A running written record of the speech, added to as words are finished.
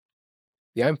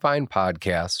The I'm Fine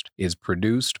podcast is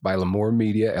produced by L'Amour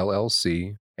Media,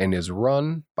 LLC, and is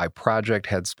run by Project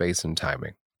Headspace and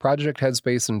Timing. Project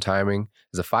Headspace and Timing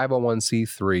is a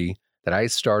 501c3 that I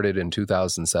started in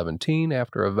 2017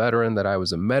 after a veteran that I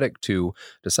was a medic to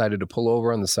decided to pull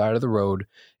over on the side of the road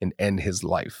and end his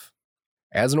life.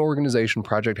 As an organization,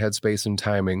 Project Headspace and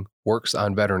Timing works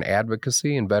on veteran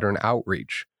advocacy and veteran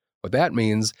outreach. What that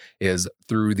means is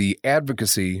through the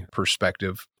advocacy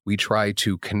perspective, we try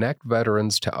to connect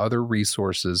veterans to other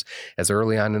resources as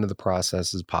early on into the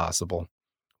process as possible.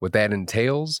 What that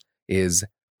entails is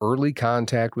early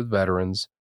contact with veterans,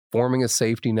 forming a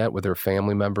safety net with their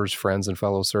family members, friends, and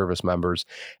fellow service members,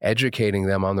 educating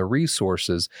them on the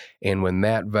resources, and when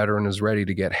that veteran is ready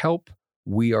to get help,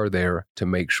 we are there to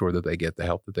make sure that they get the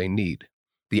help that they need.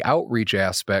 The outreach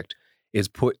aspect is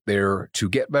put there to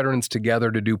get veterans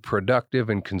together to do productive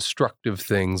and constructive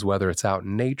things, whether it's out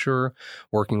in nature,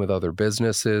 working with other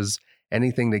businesses,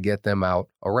 anything to get them out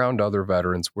around other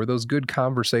veterans where those good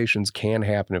conversations can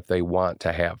happen if they want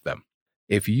to have them.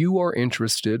 If you are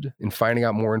interested in finding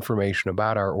out more information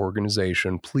about our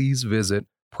organization, please visit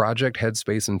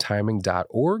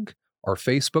projectheadspaceandtiming.org, our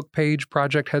Facebook page,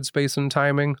 Project Headspace and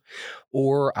Timing,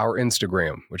 or our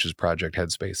Instagram, which is Project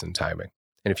Headspace and Timing.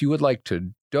 And if you would like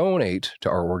to donate to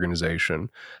our organization,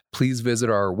 please visit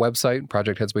our website,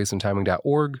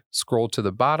 projectheadspaceandtiming.org. Scroll to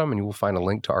the bottom and you will find a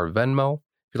link to our Venmo. If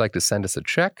you'd like to send us a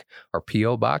check, our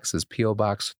P.O. Box is P.O.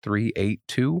 Box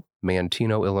 382,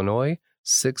 Manteno, Illinois,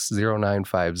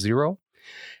 60950.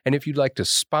 And if you'd like to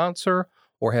sponsor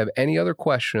or have any other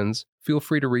questions, feel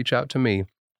free to reach out to me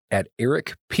at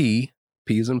Eric P.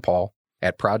 as in Paul,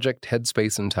 at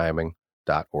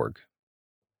projectheadspaceandtiming.org.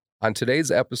 On today's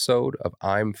episode of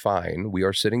I'm Fine, we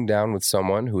are sitting down with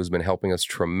someone who has been helping us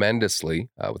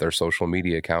tremendously with our social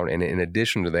media account. And in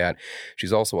addition to that,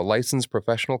 she's also a licensed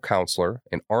professional counselor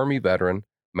and Army veteran,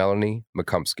 Melanie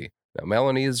McCummiskey. Now,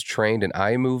 Melanie is trained in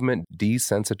eye movement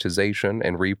desensitization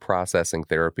and reprocessing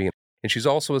therapy. And she's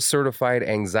also a certified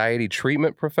anxiety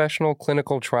treatment professional,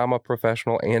 clinical trauma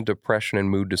professional, and depression and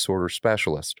mood disorder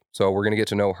specialist. So we're going to get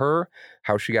to know her,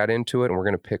 how she got into it, and we're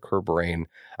going to pick her brain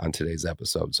on today's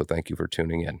episode. So thank you for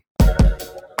tuning in.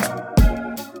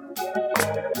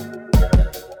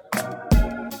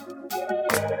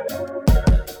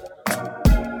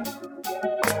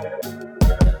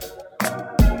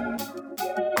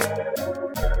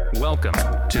 Welcome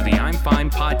to the I'm Fine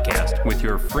podcast with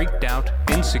your freaked out,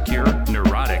 insecure,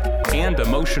 neurotic, and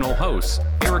emotional hosts,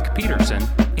 Eric Peterson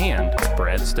and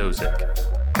Brad Stozick.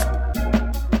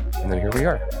 And then here we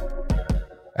are.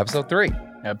 Episode 3.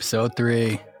 Episode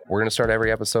 3. We're going to start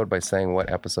every episode by saying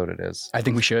what episode it is. I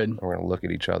think we should. And we're going to look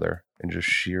at each other in just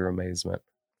sheer amazement.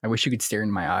 I wish you could stare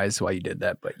in my eyes while you did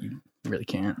that, but you really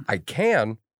can't. I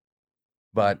can,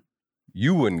 but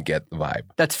you wouldn't get the vibe.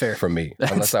 That's fair. From me,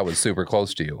 unless I was super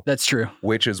close to you. That's true.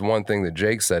 Which is one thing that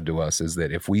Jake said to us is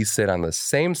that if we sit on the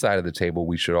same side of the table,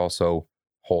 we should also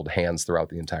hold hands throughout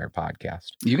the entire podcast.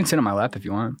 You can sit on my lap if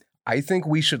you want. I think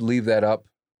we should leave that up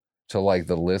to like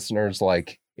the listeners.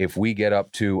 Like if we get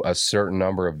up to a certain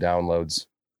number of downloads,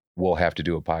 we'll have to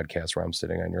do a podcast where I'm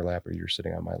sitting on your lap or you're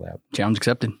sitting on my lap. Challenge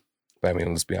accepted. But I mean,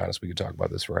 let's be honest. We could talk about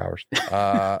this for hours.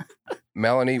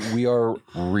 Melanie, we are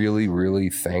really, really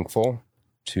thankful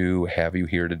to have you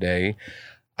here today.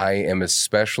 I am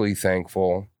especially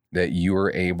thankful that you were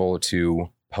able to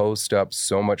post up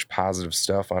so much positive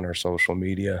stuff on our social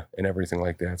media and everything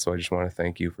like that. So I just want to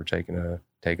thank you for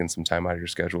taking some time out of your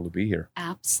schedule to be here.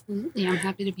 Absolutely. I'm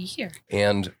happy to be here.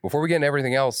 And before we get into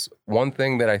everything else, one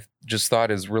thing that I just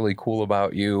thought is really cool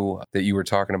about you that you were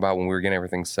talking about when we were getting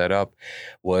everything set up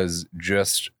was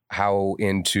just how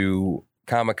into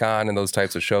Comic-Con and those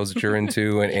types of shows that you're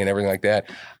into and everything like that.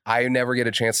 I never get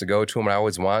a chance to go to them, and I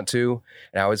always want to.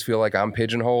 And I always feel like I'm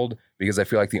pigeonholed because I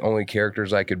feel like the only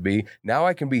characters I could be. Now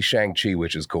I can be Shang-Chi,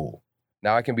 which is cool.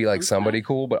 Now I can be like somebody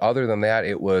cool. But other than that,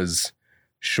 it was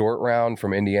Short Round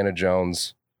from Indiana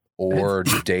Jones or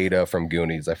Data from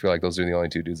Goonies. I feel like those are the only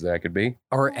two dudes that I could be.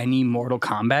 Or any Mortal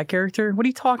Kombat character? What are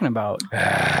you talking about?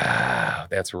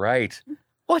 That's right.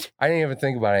 What? I didn't even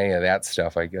think about any of that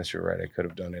stuff. I guess you're right. I could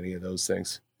have done any of those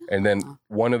things. And then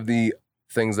one of the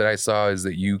things that I saw is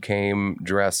that you came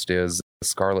dressed as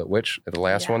Scarlet Witch at the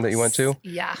last one that you went to.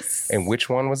 Yes. And which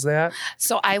one was that?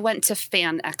 So I went to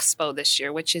F.I.N.E Expo this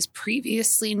year, which is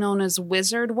previously known as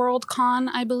Wizard World Con,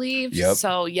 I believe. Yep.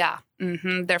 So yeah,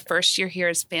 their first year here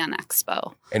is F.I.N.E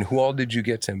Expo. And who all did you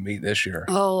get to meet this year?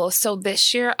 Oh, so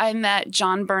this year I met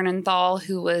John Bernenthal,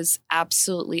 who was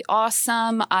absolutely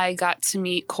awesome. I got to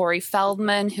meet Corey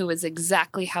Feldman, who was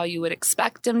exactly how you would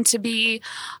expect him to be.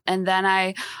 And then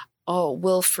I Oh,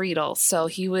 Will Friedle. So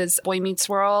he was Boy Meets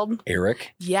World.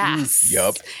 Eric? Yes.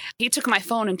 Yup. He took my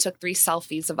phone and took 3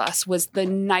 selfies of us. Was the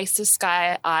nicest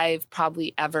guy I've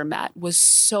probably ever met. Was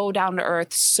so down to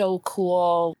earth, so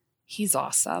cool. He's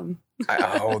awesome.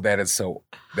 That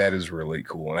is really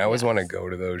cool. And I always want to go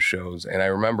to those shows. And I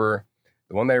remember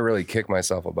the one that I really kicked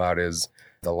myself about is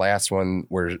the last one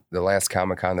where the last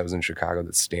Comic-Con that was in Chicago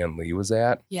that Stan Lee was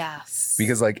at. Yes.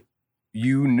 Because like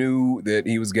you knew that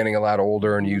he was getting a lot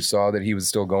older and you saw that he was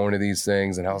still going to these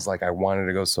things. And I was like, I wanted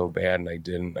to go so bad and I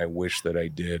didn't. I wish that I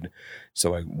did.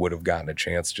 So I would have gotten a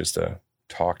chance just to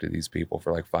talk to these people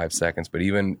for like 5 seconds. But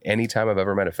even anytime I've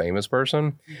ever met a famous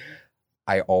person,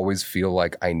 I always feel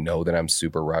like I know that I'm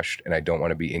super rushed and I don't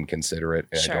want to be inconsiderate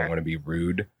and I don't want to be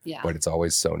rude. Yeah. But it's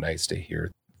always so nice to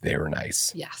hear they're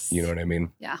nice. Yes. You know what I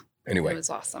mean? Yeah. Anyway. It was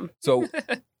awesome. So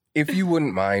if you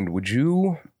wouldn't mind, would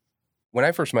you, when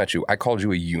I first met you, I called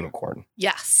you a unicorn.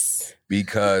 Yes.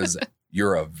 Because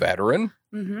you're a veteran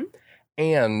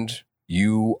and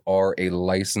you are a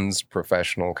licensed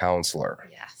professional counselor.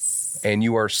 Yes. And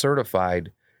you are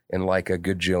certified in like a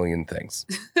gajillion things.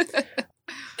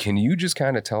 Can you just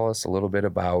kind of tell us a little bit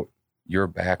about your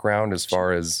background as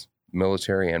far as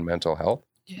military and mental health?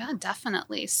 Yeah,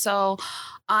 definitely. So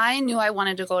I knew I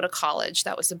wanted to go to college.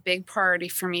 That was a big priority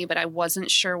for me, but I wasn't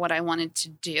sure what I wanted to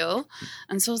do.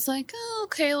 And so I was like, oh,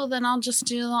 okay, well, then I'll just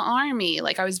do the Army.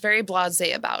 Like I was very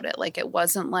blasé about it. Like it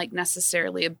wasn't like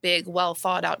necessarily a big, well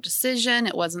thought out decision.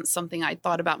 It wasn't something I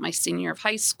thought about my senior year of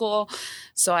high school.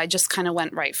 So I just kind of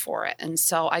went right for it. And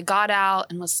so I got out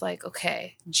and was like,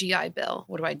 okay, GI Bill,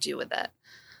 what do I do with it?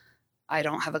 I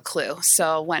don't have a clue.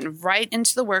 So went right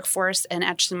into the workforce. And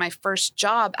actually my first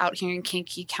job out here in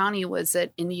Kankakee County was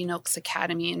at Indian Oaks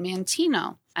Academy in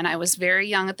Manteno. And I was very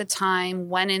young at the time,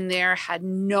 went in there, had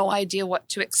no idea what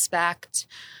to expect,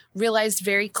 realized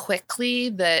very quickly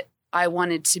that I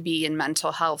wanted to be in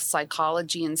mental health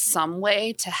psychology in some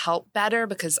way to help better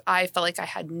because I felt like I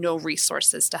had no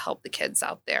resources to help the kids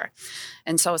out there.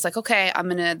 And so I was like, okay,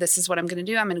 this is what I'm going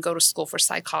to do. I'm going to go to school for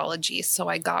psychology. So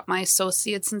I got my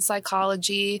associates in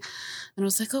psychology and I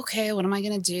was like, okay, what am I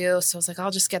going to do? So I was like, I'll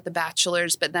just get the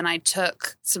bachelor's. But then I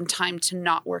took some time to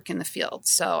not work in the field.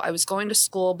 So I was going to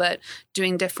school, but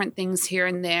doing different things here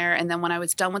and there. And then when I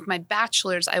was done with my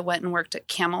bachelor's, I went and worked at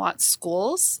Camelot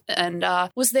Schools and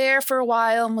was there for a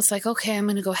while and was like, okay, I'm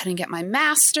going to go ahead and get my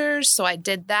master's. So I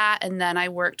did that. And then I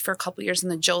worked for a couple years in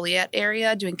the Joliet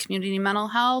area doing community mental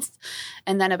health.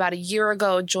 And then about a year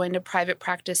ago, joined a private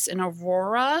practice in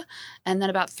Aurora. And then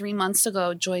about 3 months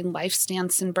ago, joined Life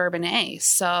Stance in Bourbonnais.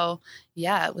 So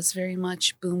yeah, it was very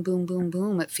much boom, boom, boom,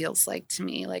 boom. It feels like to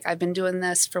me, like I've been doing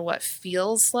this for what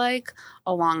feels like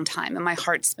a long time. And my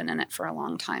heart's been in it for a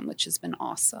long time, which has been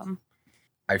awesome.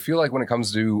 I feel like when it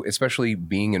comes to especially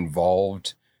being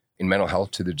involved in mental health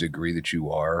to the degree that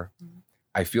you are,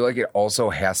 I feel like it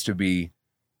also has to be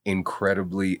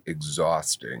incredibly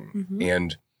exhausting.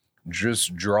 And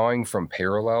just drawing from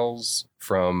parallels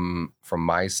from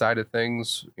my side of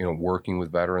things, you know, working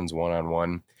with veterans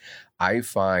one-on-one, I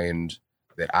find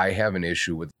that I have an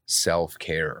issue with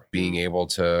self-care, being able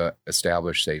to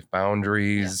establish safe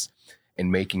boundaries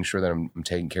and making sure that I'm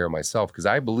taking care of myself. Because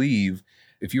I believe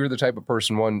if you're the type of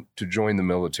person, one, to join the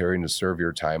military and to serve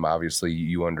your time, obviously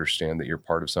you understand that you're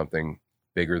part of something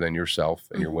bigger than yourself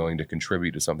and you're willing to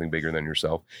contribute to something bigger than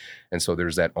yourself. And so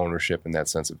there's that ownership and that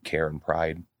sense of care and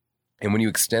pride. And when you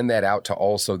extend that out to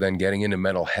also then getting into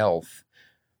mental health,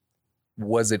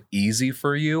 was it easy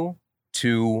for you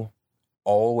to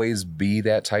always be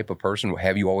that type of person?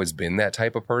 Have you always been that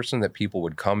type of person that people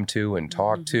would come to and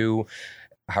talk to?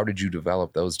 How did you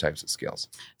develop those types of skills?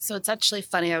 So it's actually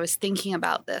funny. I was thinking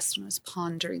about this when I was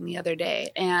pondering the other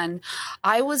day. And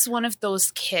I was one of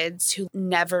those kids who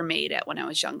never made it when I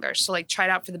was younger. So like tried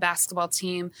out for the basketball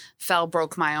team, fell,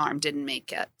 broke my arm, didn't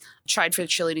make it. Tried for the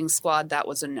cheerleading squad. That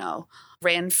was a no.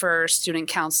 Ran for student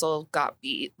council, got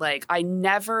beat. Like I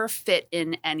never fit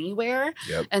in anywhere.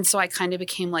 And so I kind of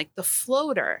became like the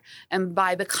floater. And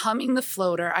by becoming the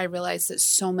floater, I realized that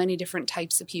so many different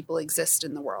types of people exist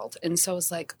in the world. And so I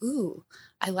was like, ooh,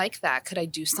 I like that. Could I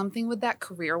do something with that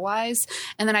career-wise?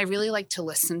 And then I really like to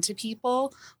listen to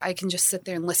people. I can just sit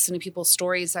there and listen to people's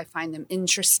stories. I find them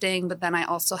interesting, but then I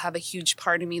also have a huge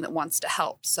part of me that wants to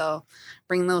help. So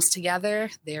bring those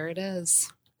together, there it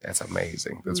is. That's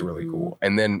amazing. That's really cool.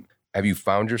 And then have you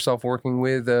found yourself working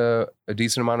with a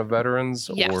decent amount of veterans?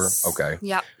 Yes. Okay.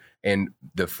 Yep. And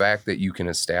the fact that you can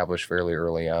establish fairly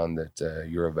early on that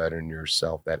you're a veteran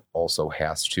yourself, that also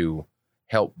has to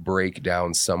help break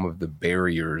down some of the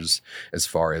barriers as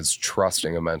far as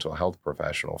trusting a mental health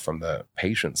professional from the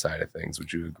patient side of things.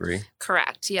 Would you agree?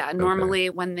 Correct. Yeah. Normally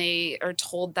when they are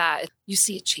told that, you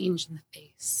see a change in the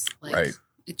face. Like, right.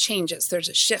 It changes. There's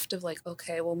a shift of like,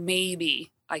 okay, well,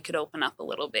 maybe I could open up a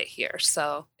little bit here.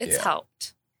 So it's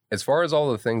helped. As far as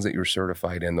all the things that you're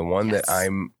certified in, the one Yes. that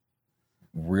I'm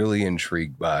really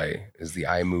intrigued by is the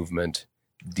eye movement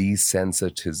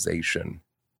desensitization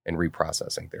and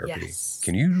reprocessing therapy. Yes.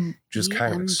 Can you just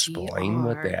kind of EMDR. explain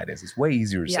what that is? It's way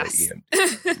easier to Yes. say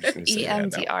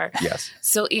EMDR. EMDR. Yes.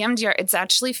 So EMDR, it's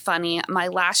actually funny. My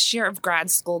last year of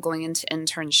grad school going into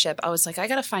internship, I was like, I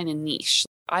got to find a niche.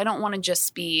 I don't want to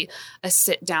just be a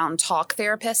sit down talk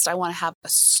therapist. I want to have a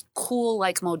cool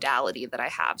like modality that I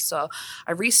have. So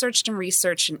I researched and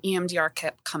EMDR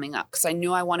kept coming up because I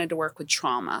knew I wanted to work with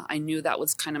trauma. I knew that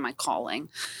was kind of my calling.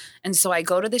 And so I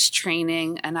go to this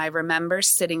training and I remember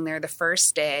sitting there the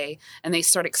first day and they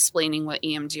start explaining what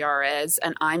EMDR is.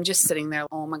 And I'm just sitting there,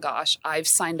 oh my gosh, I've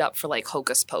signed up for like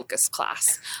hocus pocus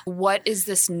class. What is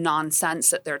this nonsense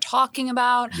that they're talking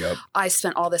about? Yep. I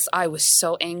spent all this, I was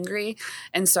so angry.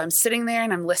 And so I'm sitting there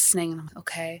and I'm listening and I'm like,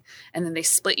 okay. And then they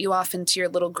split you off into your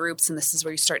little groups. And this is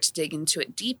where you start to dig into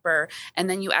it deeper. And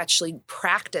then you actually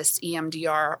practice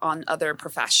EMDR on other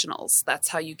professionals. That's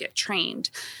how you get trained.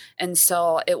 And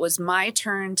so it was my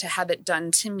turn to have it done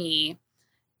to me.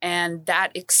 And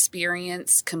that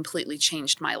experience completely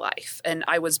changed my life. And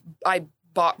I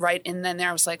bought right in then there.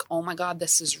 I was like, oh my God,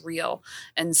 this is real.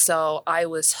 And so I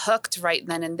was hooked right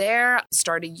then and there.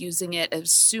 Started using it as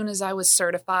soon as I was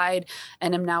certified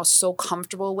and am now so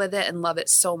comfortable with it and love it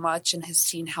so much and has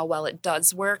seen how well it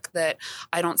does work that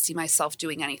I don't see myself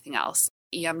doing anything else.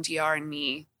 EMDR and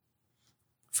me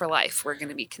for life, we're going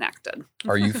to be connected.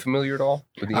 Are you familiar at all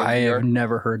with EMDR? I have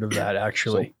never heard of that,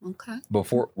 actually. Okay.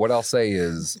 What I'll say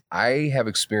is I have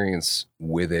experience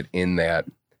with it in that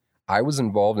I was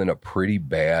involved in a pretty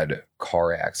bad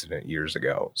car accident years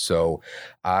ago. So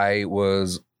I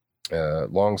was,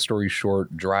 long story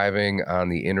short, driving on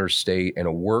the interstate and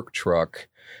a work truck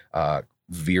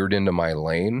veered into my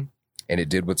lane and it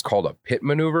did what's called a pit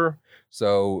maneuver.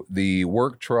 So the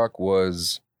work truck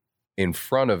was in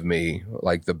front of me,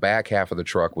 like the back half of the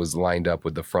truck was lined up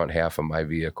with the front half of my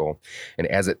vehicle. And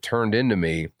as it turned into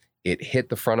me, it hit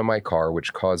the front of my car,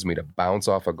 which caused me to bounce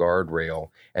off a guardrail.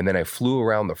 And then I flew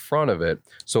around the front of it.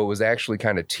 So it was actually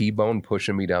kind of T-bone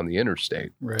pushing me down the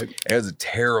interstate. Right. It was a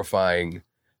terrifying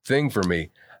thing for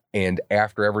me. And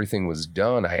after everything was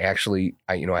done, I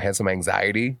had some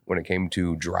anxiety when it came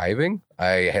to driving.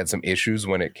 I had some issues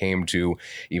when it came to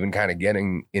even kind of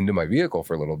getting into my vehicle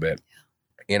for a little bit.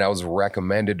 And I was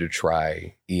recommended to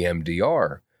try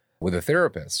EMDR with a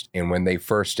therapist. And when they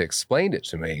first explained it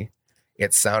to me,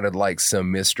 it sounded like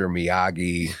some Mr.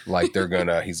 Miyagi, like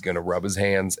he's gonna rub his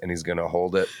hands and he's gonna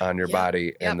hold it on your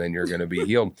body and then you're gonna be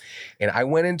healed. And I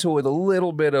went into it with a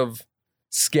little bit of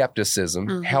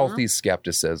skepticism, healthy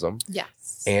skepticism.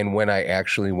 Yes. And when I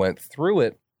actually went through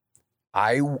it,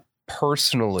 I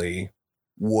personally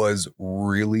was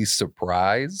really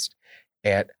surprised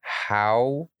at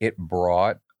how it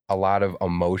brought a lot of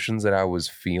emotions that I was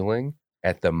feeling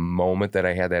at the moment that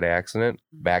I had that accident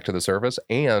back to the surface,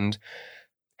 and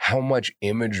how much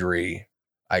imagery,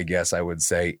 I guess I would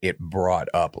say, it brought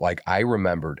up. Like I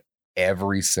remembered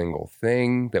every single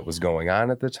thing that was going on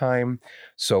at the time.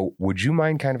 So would you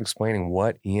mind kind of explaining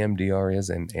what EMDR is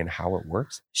and how it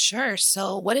works? Sure.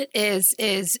 So what it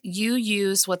is you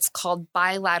use what's called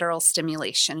bilateral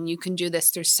stimulation. And you can do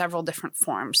this through several different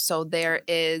forms. So there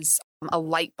is a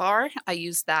light bar. I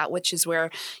use that, which is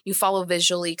where you follow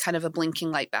visually kind of a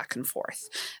blinking light back and forth.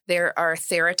 There are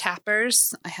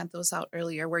TheraTappers. I had those out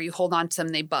earlier where you hold on to them,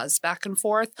 they buzz back and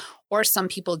forth. Or some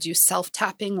people do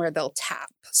self-tapping where they'll tap.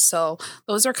 So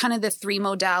those are kind of the three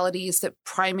modalities that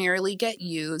primarily get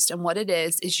used. And what it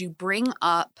is you bring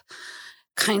up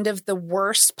kind of the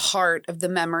worst part of the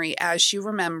memory as you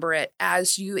remember it,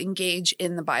 as you engage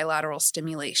in the bilateral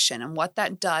stimulation. And what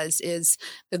that does is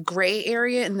the gray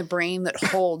area in the brain that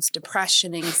holds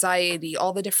depression, anxiety,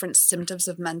 all the different symptoms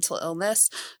of mental illness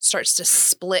starts to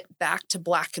split back to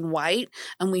black and white,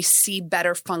 and we see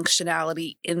better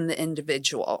functionality in the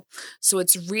individual. So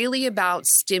it's really about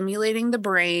stimulating the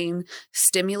brain,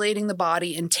 stimulating the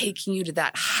body, and taking you to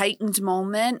that heightened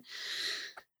moment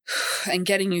and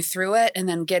getting you through it and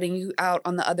then getting you out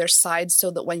on the other side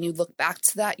so that when you look back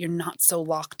to that, you're not so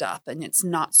locked up and it's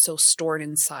not so stored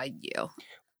inside you.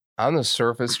 On the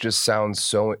surface, just sounds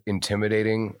so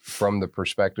intimidating from the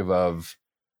perspective of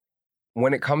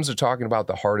when it comes to talking about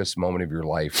the hardest moment of your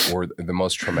life or the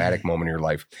most traumatic moment of your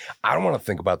life, I don't want to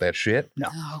think about that shit. No.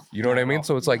 You know what I mean?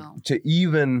 So it's like to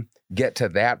even get to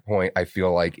that point, I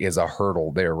feel like is a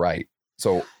hurdle there, right?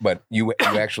 So, but you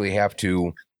actually have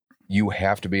to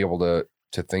be able to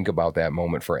think about that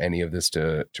moment for any of this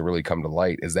to really come to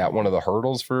light. Is that one of the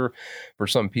hurdles for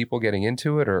some people getting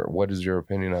into it, or what is your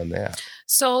opinion on that?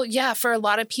 So yeah, for a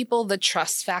lot of people, the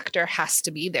trust factor has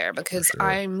to be there because sure.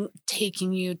 I'm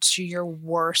taking you to your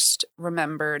worst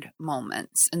remembered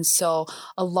moments. And so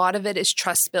a lot of it is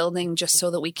trust building just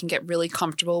so that we can get really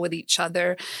comfortable with each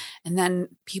other. And then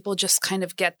people just kind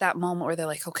of get that moment where they're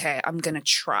like, okay, I'm going to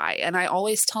try. And I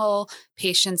always tell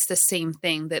patients the same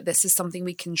thing, that this is something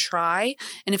we can try.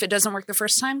 And if it doesn't work the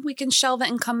first time, we can shelve it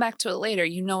and come back to it later.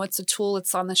 You know, it's a tool,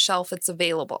 it's on the shelf, it's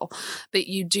available. But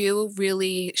you do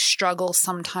really struggle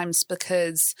sometimes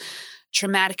because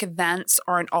traumatic events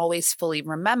aren't always fully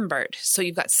remembered. So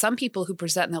you've got some people who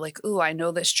present and they're like, ooh, I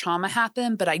know this trauma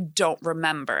happened, but I don't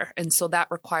remember. And so that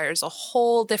requires a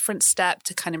whole different step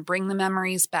to kind of bring the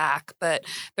memories back. But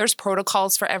there's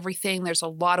protocols for everything. There's a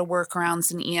lot of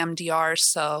workarounds in EMDR.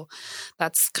 So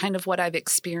that's kind of what I've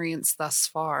experienced thus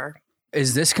far.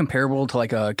 Is this comparable to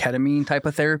like a ketamine type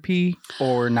of therapy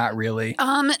or not really?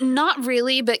 Not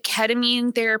really, but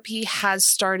ketamine therapy has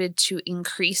started to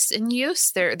increase in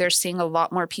use. They're seeing a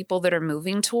lot more people that are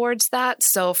moving towards that.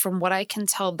 So from what I can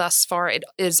tell thus far, it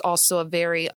is also a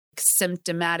very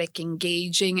symptomatic,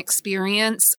 engaging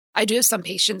experience. I do have some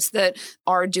patients that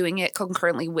are doing it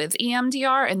concurrently with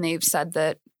EMDR, and they've said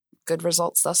that good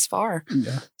results thus far.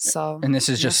 Yeah. So, and this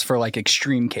is just for like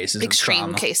extreme cases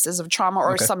of trauma,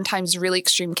 or sometimes really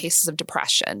extreme cases of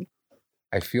depression.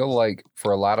 I feel like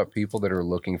for a lot of people that are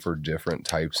looking for different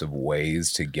types of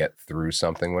ways to get through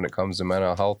something when it comes to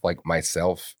mental health, like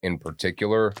myself in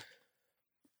particular,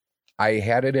 I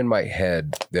had it in my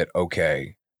head that,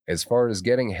 okay, as far as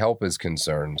getting help is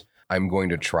concerned, I'm going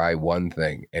to try one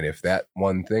thing. And if that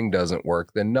one thing doesn't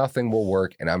work, then nothing will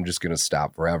work. And I'm just going to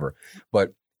stop forever.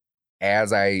 But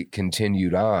as I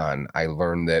continued on, I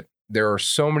learned that there are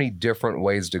so many different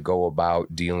ways to go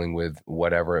about dealing with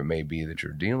whatever it may be that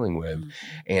you're dealing with. Mm-hmm.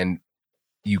 And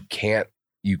you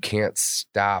can't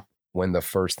stop when the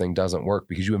first thing doesn't work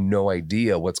because you have no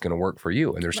idea what's going to work for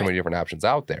you. And there's so many different options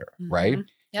out there, right?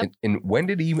 Yep. And when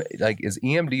did is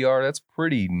EMDR, that's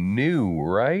pretty new,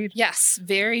 right? Yes,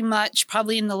 very much.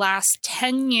 Probably in the last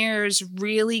 10 years,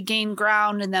 really gained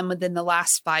ground. And then within the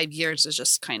last 5 years, it's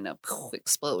just kind of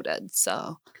exploded.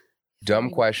 So, dumb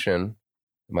question.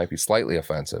 It might be slightly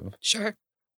offensive. Sure.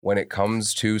 When it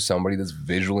comes to somebody that's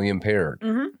visually impaired,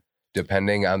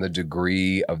 depending on the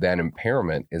degree of that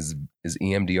impairment, is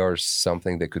EMDR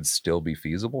something that could still be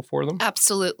feasible for them?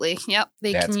 Absolutely. Yep.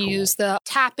 They can use the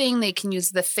tapping. They can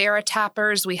use the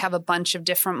TheraTappers. We have a bunch of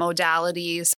different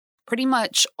modalities. Pretty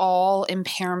much all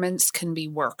impairments can be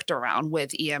worked around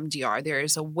with EMDR. There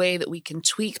is a way that we can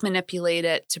tweak, manipulate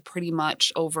it to pretty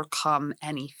much overcome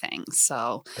anything.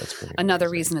 So that's another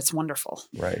reason it's wonderful.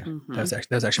 Right. Mm-hmm. That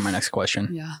was actually my next question.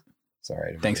 Yeah. Sorry,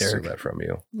 I didn't Thanks, Eric. that from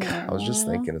you. Yeah. I was just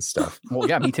thinking of stuff. Well,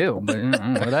 yeah, me too, but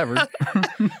whatever.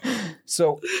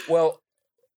 So, well,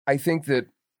 I think that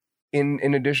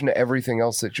in addition to everything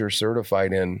else that you're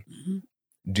certified in,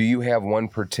 do you have one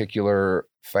particular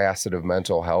facet of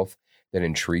mental health that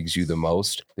intrigues you the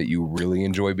most, that you really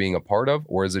enjoy being a part of,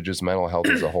 or is it just mental health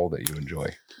as a whole that you enjoy?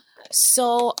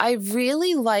 So I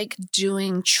really like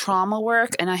doing trauma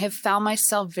work, and I have found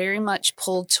myself very much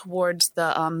pulled towards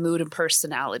the mood and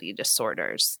personality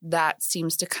disorders. That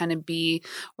seems to kind of be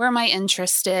where my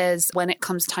interest is. When it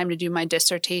comes time to do my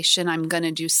dissertation, I'm going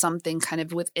to do something kind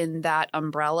of within that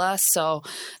umbrella. So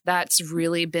that's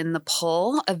really been the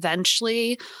pull.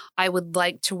 Eventually, I would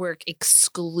like to work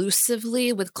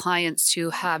exclusively with clients who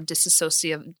have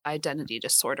dissociative identity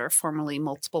disorder, formerly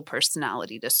multiple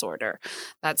personality disorder.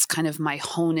 That's kind of my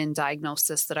hone-in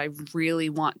diagnosis that I really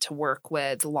want to work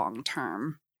with long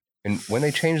term. And when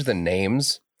they change the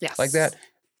names like that,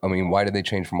 I mean, why did they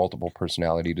change from multiple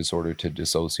personality disorder to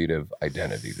dissociative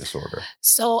identity disorder?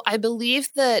 So I believe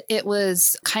that it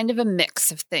was kind of a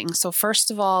mix of things. So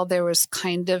first of all, there was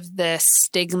kind of this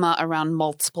stigma around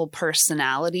multiple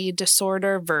personality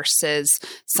disorder versus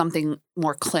something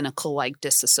more clinical like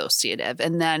dissociative.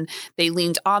 And then they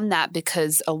leaned on that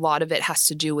because a lot of it has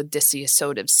to do with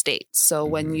dissociative states. So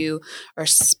when you are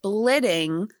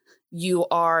splitting, you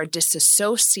are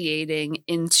disassociating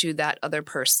into that other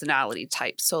personality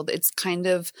type. So it's kind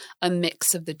of a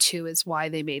mix of the two is why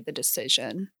they made the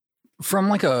decision. From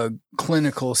like a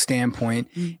clinical standpoint,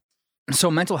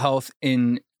 so mental health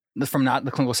from not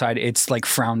the clinical side, it's like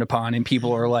frowned upon and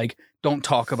people are like, don't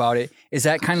talk about it. Is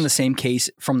that kind of the same case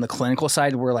from the clinical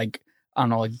side where like, I don't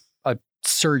know, like a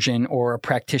surgeon or a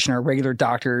practitioner, a regular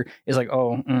doctor is like,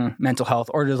 oh, mental health,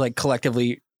 or does like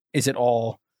collectively, is it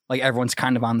all like everyone's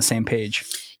kind of on the same page?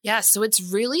 Yeah, so it's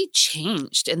really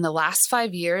changed in the last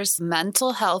 5 years.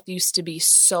 Mental health used to be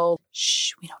so,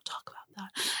 we don't talk about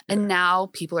that. And now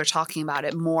people are talking about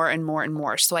it more and more and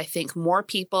more. So I think more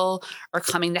people are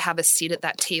coming to have a seat at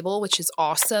that table, which is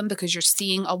awesome because you're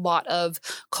seeing a lot of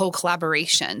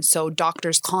co-collaboration. So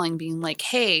doctors calling, being like,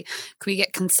 hey, can we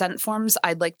get consent forms?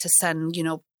 I'd like to send,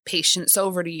 patients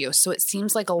over to you. So it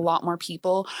seems like a lot more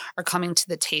people are coming to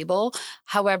the table.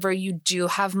 However, you do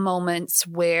have moments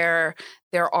where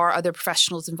there are other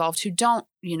professionals involved who don't,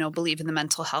 believe in the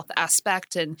mental health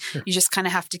aspect. And you just kind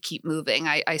of have to keep moving,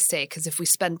 I say, because if we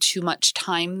spend too much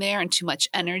time there and too much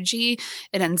energy,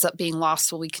 it ends up being lost.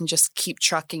 So we can just keep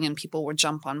trucking and people will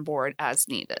jump on board as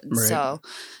needed. Right. So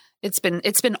it's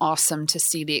been awesome to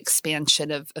see the expansion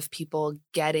of people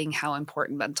getting how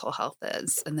important mental health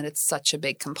is and that it's such a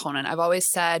big component. I've always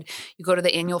said you go to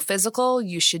the annual physical,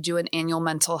 you should do an annual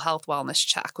mental health wellness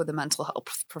check with a mental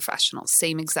health professional.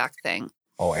 Same exact thing.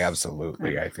 Oh,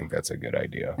 absolutely. I think that's a good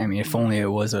idea. I mean, if only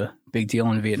it was a big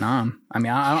deal in Vietnam. I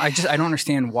mean, I don't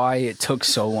understand why it took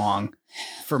so long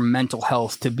for mental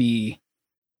health to be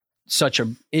such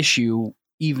an issue,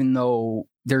 even though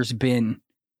there's been,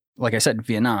 like I said,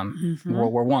 Vietnam,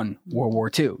 World War I, World War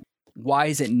II. Why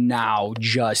is it now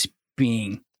just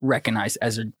being recognized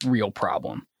as a real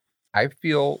problem? I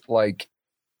feel like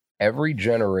every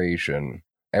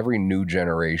new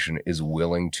generation is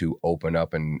willing to open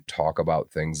up and talk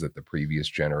about things that the previous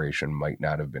generation might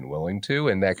not have been willing to.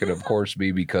 And that could, of course,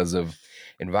 be because of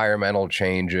environmental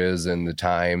changes and the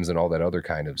times and all that other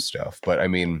kind of stuff. But I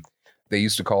mean, they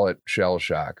used to call it shell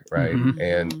shock, right?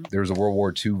 And there's a World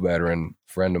War II veteran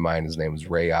friend of mine. His name was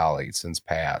Ray Ollie, since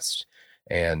passed.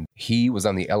 And he was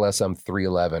on the LSM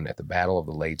 311 at the Battle of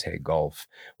the Leyte Gulf,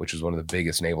 which was one of the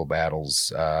biggest naval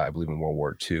battles, I believe, in World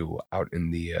War II out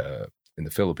in the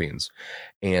Philippines.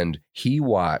 And he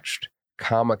watched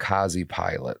kamikaze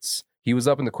pilots. He was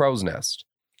up in the crow's nest,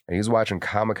 and he was watching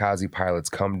kamikaze pilots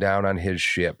come down on his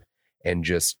ship and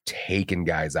just taking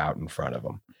guys out in front of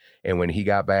him. And when he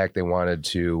got back, they wanted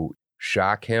to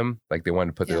shock him. Like they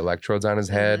wanted to put the electrodes on his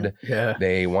head. Yeah.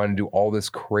 They wanted to do all this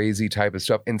crazy type of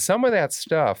stuff. And some of that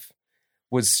stuff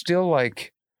was still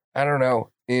like, I don't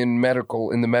know, in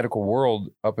the medical world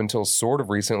up until sort of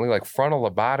recently, like frontal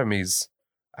lobotomies.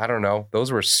 I don't know.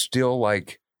 Those were still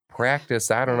like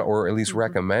practiced, I don't know, or at least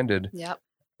recommended. Yep.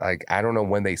 Like, I don't know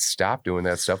when they stopped doing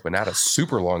that stuff, but not a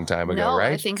super long time ago,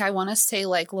 right? I think I want to say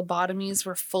like lobotomies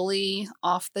were fully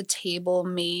off the table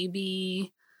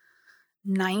maybe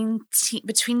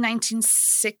between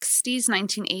 1960s,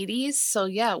 1980s. So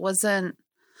yeah, it wasn't.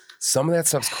 Some of that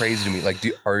stuff's crazy to me. Like,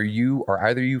 are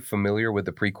either you familiar with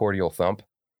the precordial thump?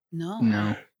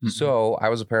 No. So I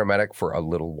was a paramedic for a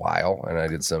little while, and I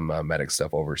did some medic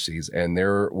stuff overseas. And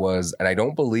there was, and I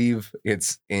don't believe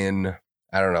it's in,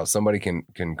 I don't know, somebody can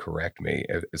correct me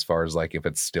as far as like if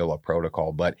it's still a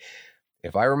protocol. But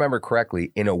if I remember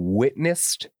correctly, in a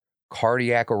witnessed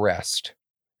cardiac arrest,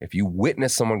 if you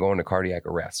witness someone going to cardiac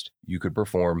arrest, you could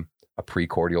perform a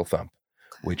precordial thump,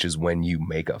 which is when you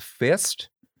make a fist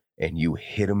and you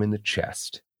hit them in the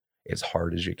chest as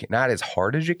hard as you can. Not as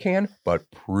hard as you can, but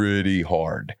pretty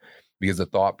hard. Because the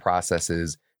thought process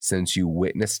is, since you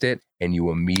witnessed it and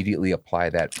you immediately apply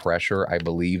that pressure, I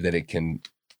believe that it can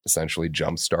essentially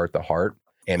jumpstart the heart.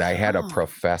 And I had a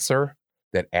professor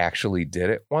that actually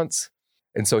did it once.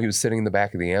 And so he was sitting in the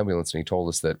back of the ambulance and he told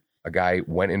us that a guy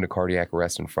went into cardiac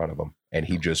arrest in front of him and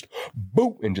he just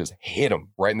boom and just hit him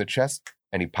right in the chest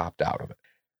and he popped out of it.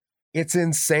 It's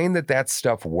insane that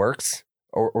stuff works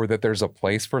or that there's a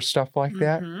place for stuff like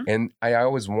that. And I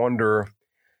always wonder,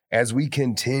 as we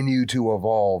continue to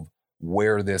evolve,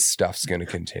 where this stuff's going to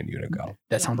continue to go.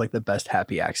 That sounds like the best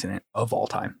happy accident of all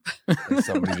time. And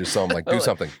somebody just saw him like, do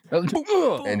something.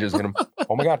 And just hit him.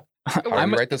 Oh my God. How do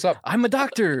you write this up? I'm a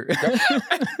doctor.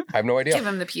 I have no idea. Give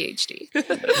him the PhD.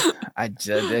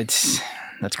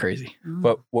 That's crazy.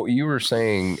 But what you were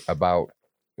saying about,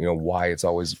 why it's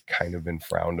always kind of been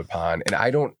frowned upon. And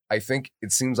I think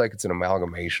it seems like it's an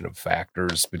amalgamation of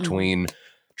factors between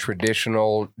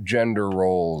traditional gender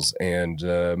roles and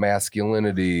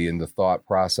masculinity and the thought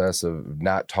process of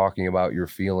not talking about your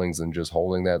feelings and just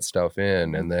holding that stuff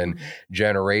in. And then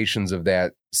generations of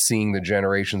that, seeing the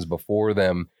generations before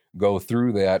them go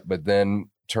through that, but then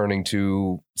turning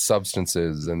to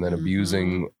substances and then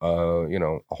abusing,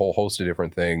 a whole host of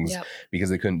different things because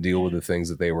they couldn't deal with the things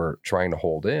that they were trying to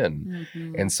hold in.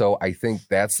 And so I think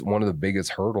that's one of the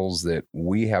biggest hurdles that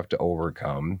we have to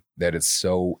overcome, that it's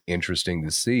so interesting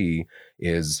to see,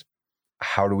 is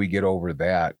how do we get over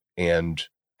that? And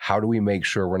how do we make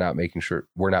sure we're not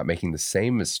making the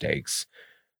same mistakes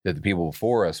that the people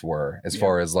before us were, as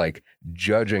far as like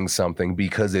judging something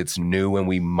because it's new and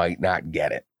we might not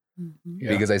get it.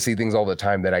 Because I see things all the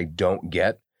time that I don't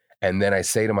get. And then I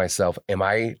say to myself, am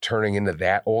I turning into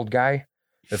that old guy?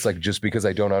 That's like, just because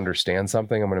I don't understand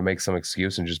something, I'm going to make some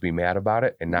excuse and just be mad about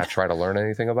it and not try to learn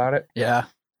anything about it. Yeah.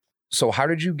 So how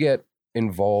did you get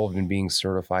involved in being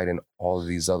certified in all of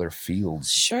these other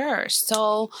fields? Sure.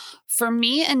 So for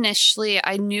me, initially,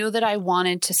 I knew that I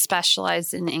wanted to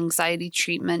specialize in anxiety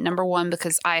treatment. Number one,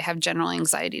 because I have general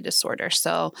anxiety disorder.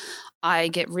 So I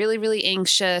get really, really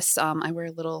anxious. I wear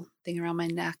a little thing around my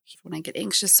neck when I get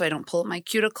anxious so I don't pull up my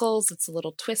cuticles. It's a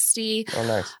little twisty. Oh,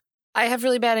 nice. I have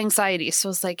really bad anxiety. So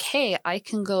it's like, hey, I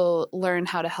can go learn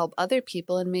how to help other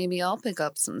people and maybe I'll pick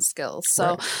up some skills.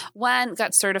 So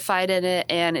got certified in it,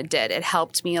 and it did. It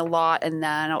helped me a lot. And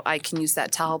then I can use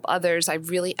that to help others. I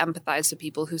really empathize with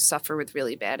people who suffer with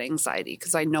really bad anxiety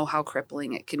because I know how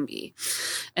crippling it can be.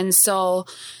 And so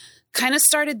kind of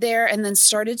started there and then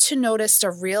started to notice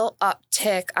a real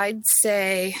uptick, I'd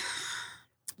say,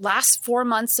 last 4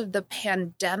 months of the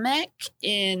pandemic,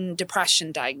 in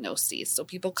depression diagnoses. So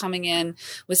people coming in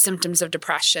with symptoms of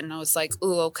depression. I was like,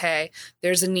 ooh, okay,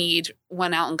 there's a need.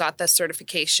 Went out and got the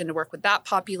certification to work with that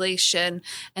population.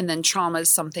 And then trauma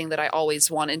is something that I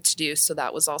always wanted to do. So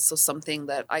that was also something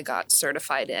that I got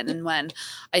certified in. And when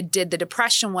I did the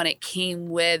depression one, it came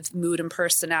with mood and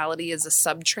personality as a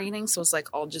sub-training. So I was like,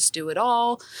 I'll just do it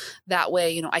all. That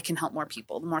way, I can help more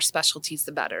people. The more specialties,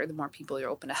 the better. The more people you're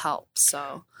open to help.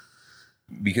 So...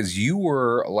 Because you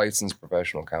were a licensed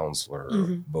professional counselor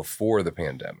before the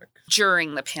pandemic.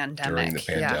 During the pandemic.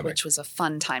 Yeah, which was a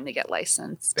fun time to get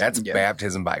licensed. That's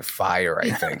baptism by fire, I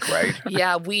think, right?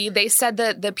 Yeah, they said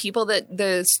that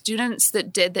the students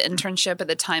that did the internship at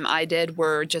the time I did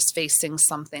were just facing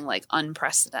something like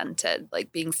unprecedented,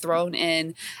 like being thrown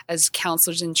in as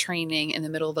counselors in training in the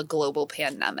middle of a global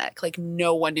pandemic. Like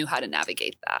no one knew how to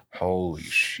navigate that. Holy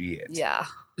shit. Yeah.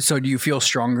 So do you feel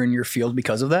stronger in your field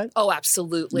because of that? Oh,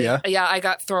 absolutely. Yeah, I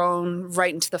got thrown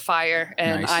right into the fire,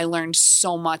 and I learned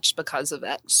so much because of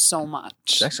it. So much.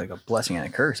 It's actually like a blessing and a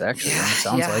curse, actually. Yeah, it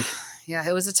sounds like. Yeah,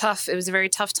 it was a very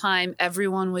tough time.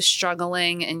 Everyone was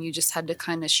struggling, and you just had to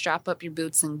kind of strap up your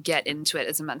boots and get into it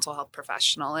as a mental health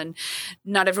professional. And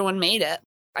not everyone made it.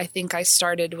 I think I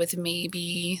started with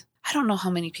maybe, I don't know how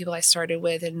many people I started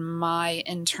with in my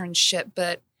internship,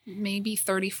 but maybe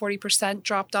 30-40%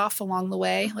 dropped off along the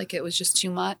way. Like it was just too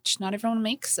much. Not everyone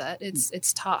makes it.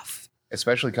 It's tough.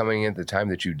 Especially coming in at the time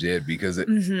that you did, because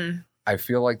I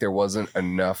feel like there wasn't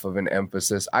enough of an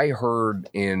emphasis. I heard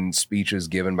in speeches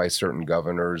given by certain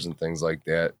governors and things like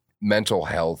that, mental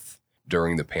health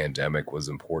during the pandemic was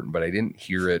important, but I didn't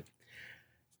hear it.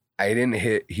 I didn't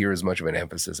hear as much of an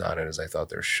emphasis on it as I thought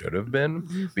there should have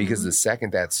been, because the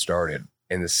second that started,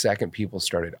 and the second people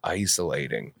started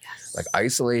isolating, like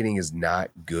isolating is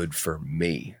not good for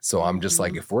me. So I'm just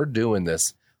like, if we're doing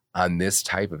this on this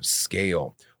type of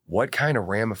scale, what kind of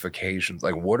ramifications,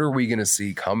 like what are we going to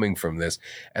see coming from this?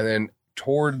 And then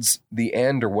towards the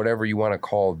end, or whatever you want to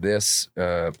call this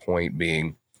point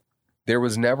being, there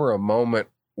was never a moment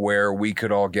where we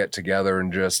could all get together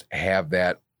and just have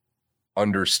that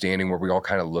understanding where we all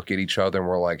kind of look at each other and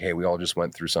we're like, hey, we all just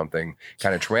went through something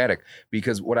kind of traumatic.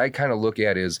 Because what I kind of look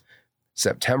at is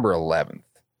September 11th.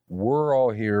 We're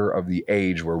all here of the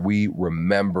age where we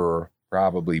remember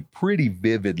probably pretty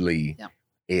vividly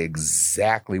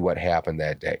exactly what happened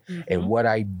that day. And what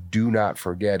I do not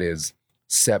forget is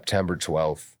September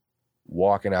 12th,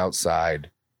 walking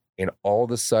outside, and all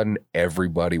of a sudden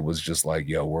everybody was just like,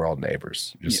 yo, we're all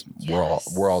neighbors. Just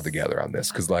we're all together on this.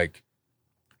 Because like,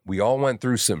 we all went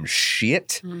through some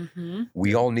shit.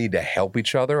 We all need to help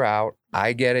each other out.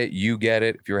 I get it. You get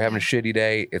it. If you're having a shitty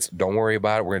day, don't worry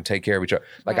about it. We're going to take care of each other.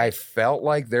 Like I felt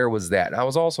like there was that. And I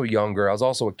was also younger. I was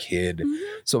also a kid.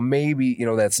 So maybe,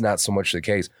 that's not so much the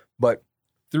case. But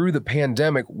through the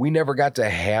pandemic, we never got to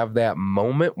have that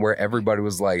moment where everybody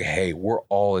was like, hey, we're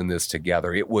all in this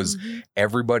together. It was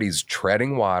everybody's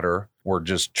treading water. We're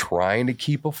just trying to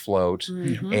keep afloat,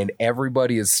 and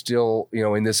everybody is still,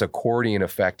 in this accordion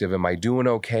effect of, am I doing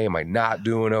okay? Am I not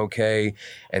doing okay?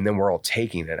 And then we're all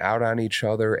taking it out on each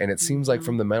other. And it seems like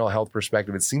from the mental health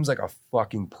perspective, it seems like a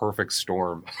fucking perfect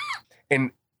storm.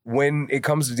 And when it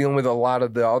comes to dealing with a lot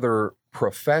of the other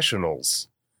professionals,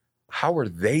 how are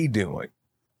they doing?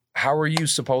 how are you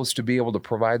supposed to be able to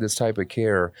provide this type of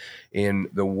care in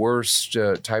the worst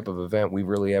type of event we've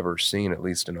really ever seen, at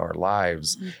least in our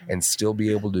lives, and still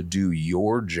be able to do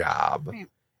your job? Right.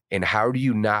 And how do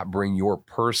you not bring your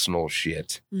personal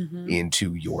shit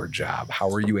into your job? How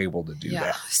are you able to do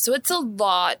that? So it's a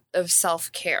lot of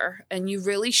self-care, and you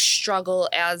really struggle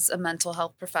as a mental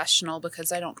health professional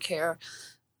because I don't care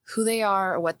who they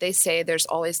are or what they say. There's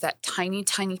always that tiny,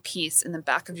 tiny piece in the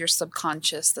back of your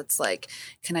subconscious that's like,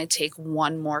 can I take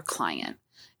one more client?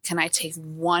 Can I take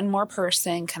one more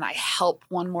person? Can I help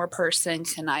one more person?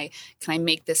 Can I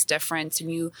make this difference?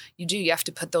 And you have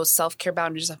to put those self-care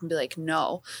boundaries up and be like,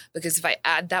 no, because if I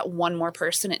add that one more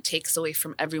person, it takes away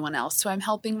from everyone else who I'm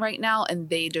helping right now, and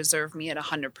they deserve me at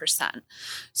 100%.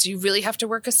 So you really have to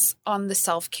work on the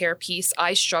self-care piece.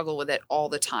 I struggle with it all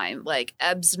the time, like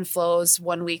ebbs and flows.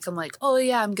 One week I'm like, oh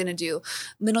yeah, I'm going to do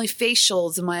literally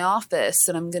facials in my office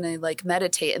and I'm going to like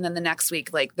meditate. And then the next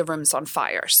week, like the room's on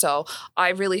fire. So I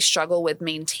really struggle with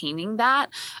maintaining that.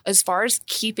 As far as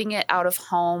keeping it out of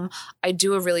home, I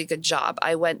do a really good job.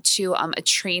 I went to a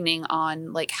training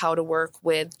on like how to work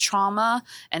with trauma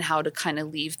and how to kind of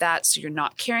leave that so you're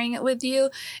not carrying it with you.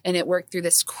 And it worked through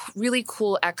this really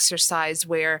cool exercise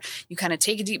where you kind of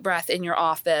take a deep breath in your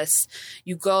office,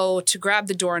 you go to grab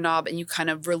the doorknob and you kind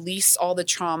of release all the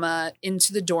trauma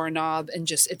into the doorknob and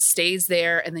just it stays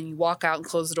there, and then you walk out and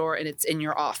close the door and it's in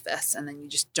your office, and then you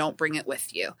just don't bring it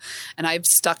with you. And I've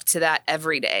stuck to that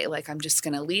every day. Like, I'm just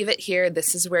going to leave it here.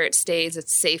 This is where it stays.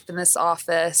 It's safe in this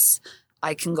office.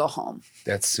 I can go home.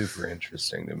 That's super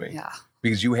interesting to me. Yeah.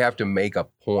 Because you have to make a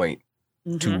point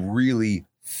to really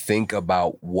think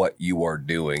about what you are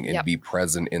doing and be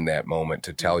present in that moment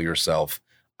to tell yourself,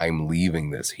 I'm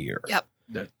leaving this here. Yep.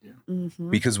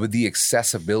 Because with the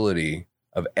accessibility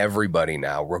of everybody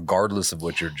now, regardless of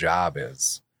what your job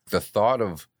is, the thought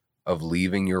of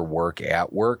leaving your work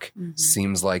at work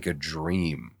seems like a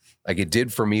dream. Like it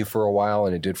did for me for a while,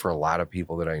 and it did for a lot of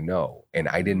people that I know. And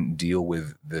I didn't deal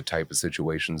with the type of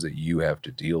situations that you have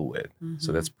to deal with.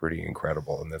 So that's pretty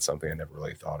incredible. And that's something I never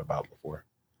really thought about before.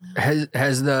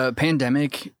 Has the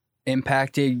pandemic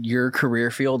impacted your career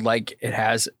field like it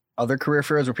has other career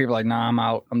fields where people are like, nah, I'm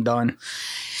out, I'm done?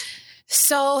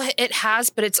 So it has,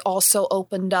 but it's also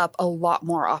opened up a lot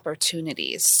more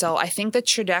opportunities. So I think the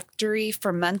trajectory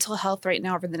for mental health right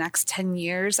now over the next 10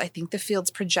 years, I think the field's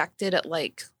projected at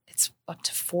like, it's up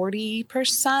to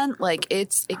 40%. Like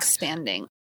it's expanding.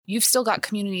 You've still got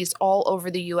communities all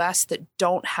over the U.S. that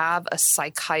don't have a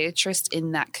psychiatrist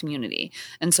in that community.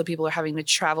 And so people are having to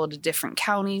travel to different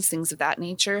counties, things of that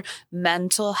nature.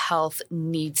 Mental health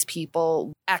needs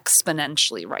people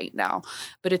exponentially right now.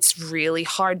 But it's really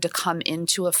hard to come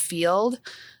into a field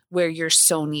where you're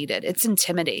so needed. It's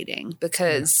intimidating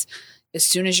because as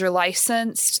soon as you're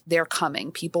licensed, they're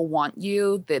coming. People want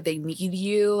you, they need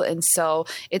you. And so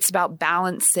it's about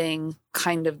balancing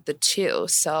kind of the two.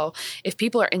 So if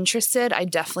people are interested, I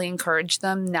definitely encourage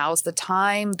them. Now's the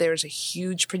time. There's a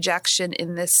huge projection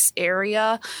in this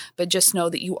area, but just know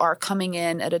that you are coming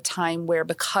in at a time where,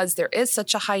 because there is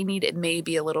such a high need, it may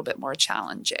be a little bit more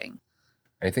challenging.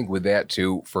 I think with that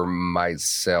too, for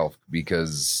myself,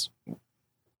 because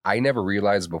I never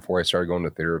realized before I started going to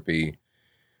therapy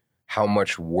how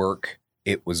much work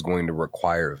it was going to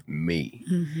require of me.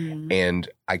 And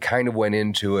I kind of went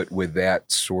into it with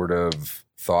that sort of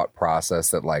thought process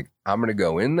that like, I'm going to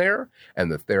go in there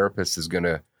and the therapist is going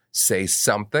to say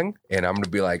something and I'm going to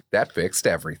be like, that fixed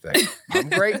everything. I'm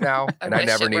great now. And I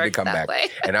never need to come back.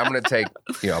 And I'm going to take,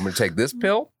 I'm going to take this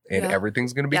pill and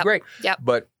everything's going to be great.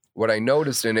 But what I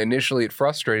noticed, and initially it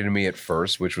frustrated me at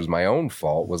first, which was my own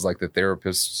fault, was like the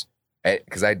therapists,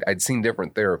 because I'd seen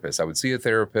different therapists. I would see a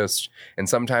therapist, and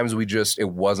sometimes it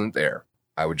wasn't there.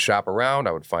 I would shop around.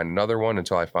 I would find another one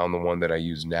until I found the one that I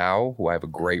use now, who I have a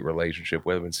great relationship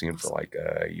with. I've been seeing for like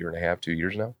a year and a half, 2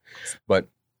 years now. But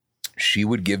she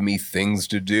would give me things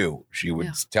to do. She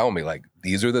would tell me, like,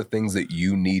 these are the things that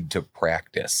you need to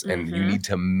practice, and you need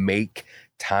to make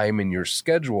time in your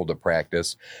schedule to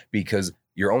practice, because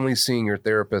you're only seeing your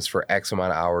therapist for X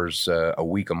amount of hours a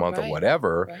week, a month, or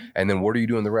whatever. And then what are you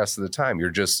doing the rest of the time? You're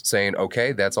just saying,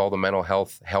 okay, that's all the mental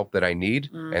health help that I need.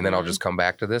 And then I'll just come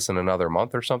back to this in another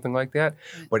month or something like that.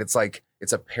 But it's like,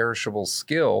 it's a perishable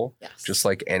skill, just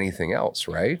like anything else,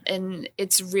 right? And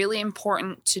it's really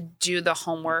important to do the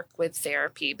homework with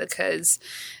therapy, because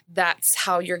that's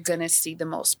how you're going to see the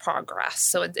most progress.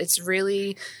 So it's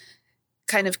really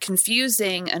kind of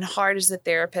confusing and hard as a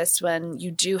therapist when you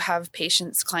do have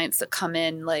clients that come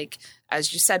in, like,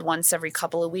 as you said, once every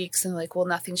couple of weeks, and like, well,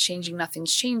 nothing's changing.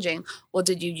 Well,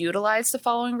 did you utilize the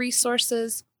following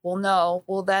resources? Well, no.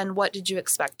 Well, then what did you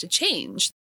expect to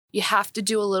change? you have to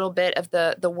do a little bit of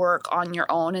the work on your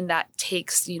own, and that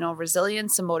takes,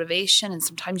 resilience and motivation, and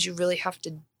sometimes you really have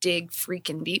to dig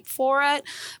freaking deep for it,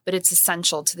 but it's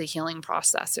essential to the healing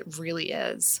process. It really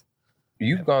is.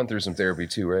 You've gone through some therapy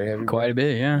too, right? Have you? Quite a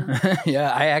bit, yeah.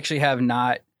 Yeah, I actually have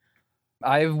not.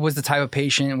 I was the type of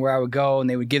patient where I would go and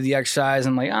they would give the exercise.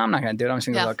 I'm like, I'm not going to do it. I'm just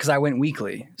going to go because I went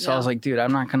weekly. So I was like, dude,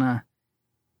 I'm not going to.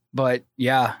 But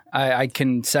yeah, I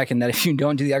can second that if you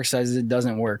don't do the exercises, it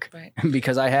doesn't work. Right.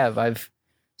 Because I've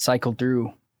cycled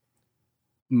through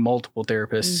multiple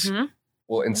therapists. Mm-hmm.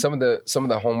 Well, and some of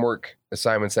the homework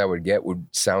assignments I would get would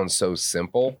sound so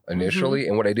simple initially.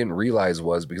 And what I didn't realize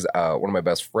was because one of my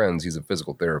best friends, he's a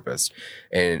physical therapist,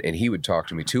 and he would talk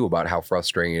to me too about how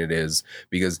frustrating it is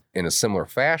because in a similar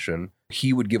fashion,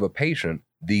 he would give a patient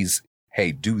these,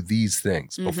 hey, do these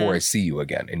things before I see you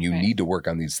again. And you need to work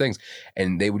on these things.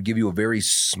 And they would give you a very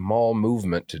small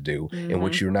movement to do in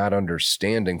which you're not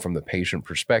understanding from the patient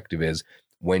perspective is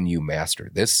when you master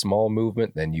this small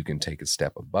movement, then you can take a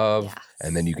step above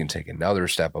and then you can take another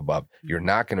step above. You're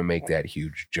not going to make that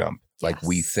huge jump like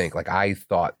we think, like I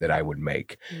thought that I would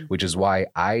make, which is why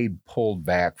I pulled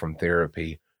back from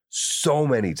therapy so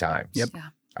many times. Yep. Yeah.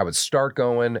 I would start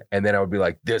going and then I would be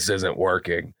like, this isn't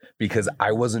working because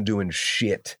I wasn't doing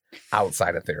shit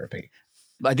outside of therapy.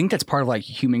 I think that's part of like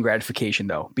human gratification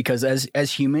though, because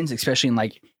as humans, especially in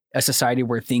like a society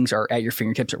where things are at your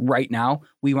fingertips right now,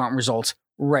 we want results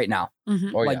right now.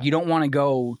 Mm-hmm. Oh, Like you don't want to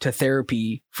go to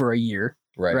therapy for a year,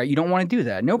 right? You don't want to do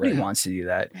that. Nobody wants to do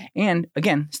that. And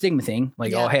again, stigma thing,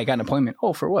 like, oh, hey, I got an appointment.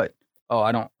 Oh, for what? Oh,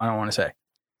 I don't want to say.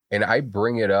 And I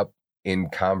bring it up in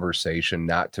conversation,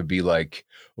 not to be like,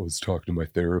 oh, I was talking to my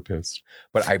therapist,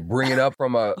 but I bring it up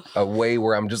from a way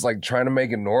where I'm just like trying to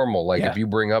make it normal. Like if you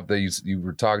bring up that you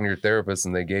were talking to your therapist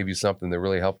and they gave you something that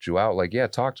really helped you out, like,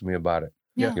 talk to me about it.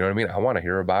 Yeah. You know what I mean? I want to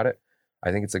hear about it.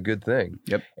 I think it's a good thing.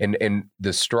 Yep. And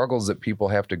the struggles that people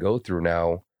have to go through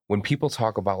now, when people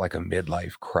talk about like a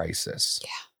midlife crisis,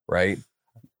 right?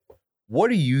 What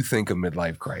do you think a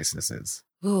midlife crisis is?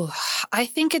 Ooh, I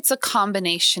think it's a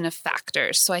combination of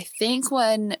factors. So I think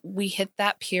when we hit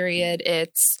that period,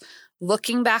 it's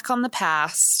looking back on the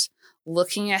past,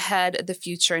 looking ahead at the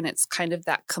future, and it's kind of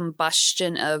that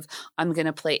combustion of I'm going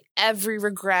to play every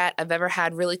regret I've ever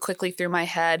had really quickly through my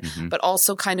head, but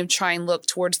also kind of try and look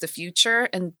towards the future.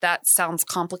 And that sounds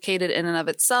complicated in and of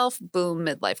itself. Boom,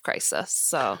 midlife crisis.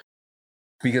 So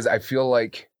because I feel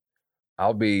like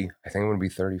I think I'm going to be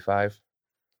 35.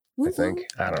 I think.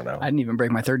 I don't know. I didn't even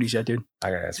break my 30s yet, dude. I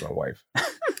got to ask my wife.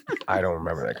 I don't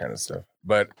remember that kind of stuff.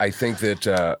 But I think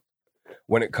that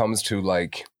when it comes to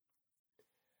like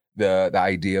the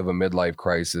idea of a midlife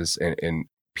crisis and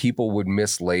people would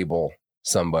mislabel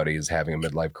somebody as having a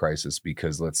midlife crisis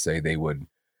because let's say they would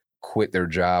quit their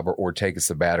job or take a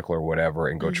sabbatical or whatever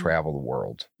and go travel the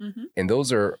world. And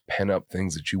those are pent up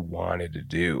things that you wanted to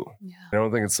do. Yeah. I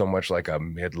don't think it's so much like a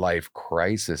midlife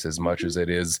crisis as much as it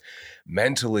is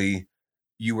mentally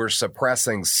you were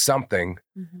suppressing something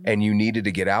and you needed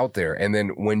to get out there. And then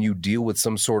when you deal with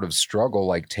some sort of struggle,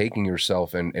 like taking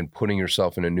yourself and putting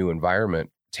yourself in a new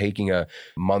environment, taking a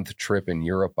month trip in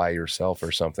Europe by yourself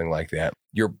or something like that,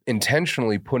 you're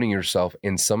intentionally putting yourself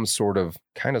in some sort of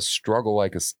kind of struggle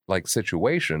like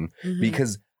situation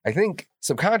because I think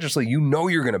subconsciously,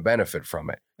 you're going to benefit from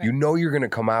it. Right. You're going to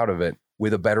come out of it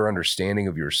with a better understanding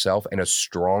of yourself and a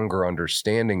stronger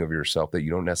understanding of yourself that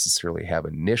you don't necessarily have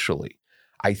initially.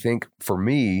 I think for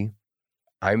me,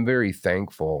 I'm very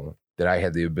thankful that I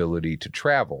had the ability to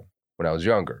travel when I was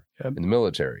younger in the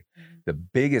military. The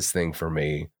biggest thing for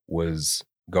me was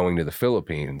going to the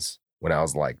Philippines when I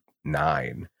was like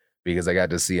 9, because I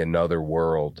got to see another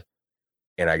world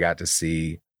and I got to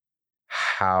see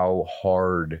how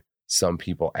hard some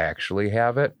people actually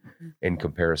have it in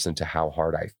comparison to how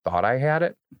hard I thought I had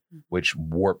it, which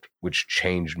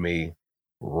changed me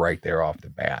right there off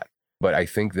the bat. But I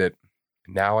think that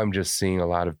now I'm just seeing a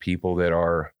lot of people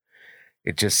that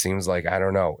it just seems like, I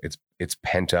don't know, it's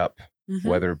pent up.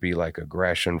 Whether it be like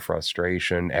aggression,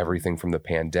 frustration, everything from the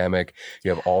pandemic.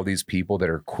 You have all these people that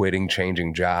are quitting,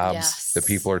 changing jobs that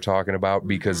people are talking about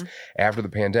because after the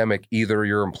pandemic, either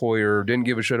your employer didn't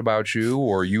give a shit about you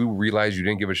or you realized you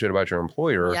didn't give a shit about your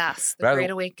employer. Yes, the Great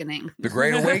Awakening. The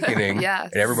Great Awakening.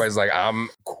 Yes. And everybody's like, I'm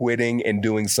quitting and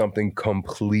doing something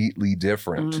completely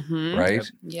different, right?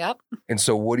 Yep. And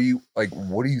so what do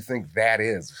you think that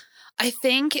is? I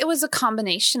think it was a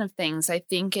combination of things. I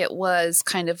think it was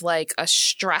kind of like a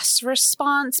stress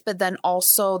response, but then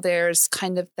also there's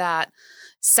kind of that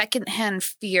secondhand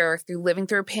fear through living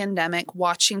through a pandemic,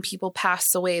 watching people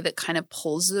pass away that kind of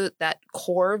pulls that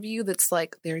core of you that's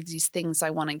like, there are these things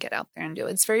I want to get out there and do.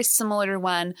 It's very similar to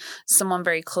when someone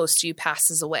very close to you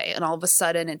passes away, and all of a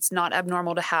sudden it's not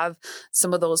abnormal to have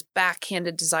some of those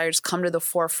backhanded desires come to the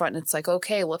forefront. And it's like,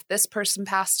 okay, well, if this person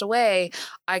passed away,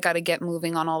 I got to get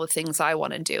moving on all the things I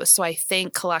want to do. So I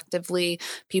think collectively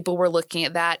people were looking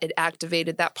at that. It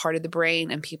activated that part of the brain,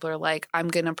 and people are like, I'm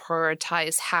going to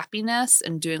prioritize happiness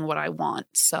and doing what I want.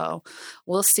 So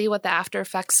we'll see what the after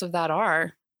effects of that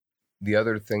are. The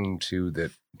other thing too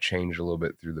that changed a little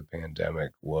bit through the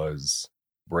pandemic was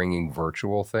bringing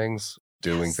virtual things,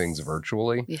 doing things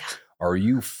virtually. Yeah. Are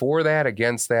you for that,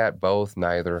 against that, both,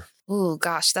 neither? Oh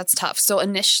gosh, that's tough. So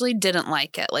initially didn't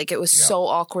like it. Like it was so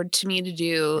awkward to me to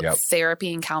do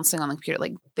therapy and counseling on the computer.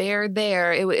 Like they're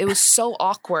there. It was so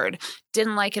awkward.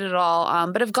 Didn't like it at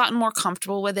all. But I've gotten more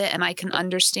comfortable with it, and I can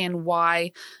understand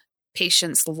why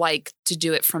patients like to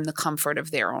do it from the comfort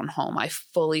of their own home. I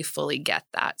fully get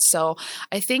that. So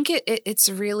I think it's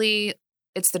really,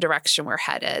 it's the direction we're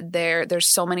headed. There's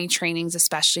so many trainings,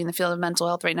 especially in the field of mental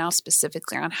health right now,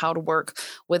 specifically on how to work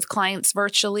with clients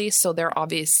virtually. So they're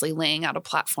obviously laying out a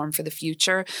platform for the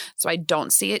future. So I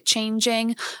don't see it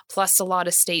changing. Plus, a lot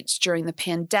of states during the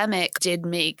pandemic did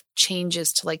make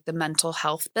changes to like the mental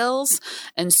health bills.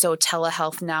 And so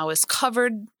telehealth now is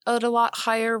covered at a lot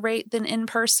higher rate than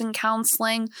in-person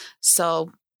counseling.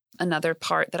 So another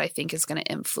part that I think is going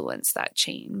to influence that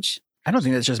change. I don't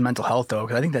think that's just mental health, though,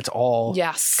 because I think that's all.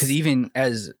 Yes. Because even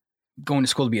as going to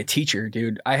school to be a teacher,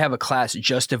 dude, I have a class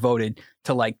just devoted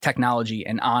to like technology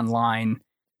and online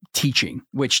teaching,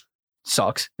 which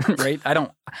sucks, right? I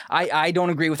don't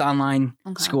agree with online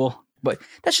school, but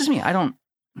that's just me.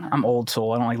 I'm old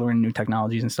soul. I don't like learning new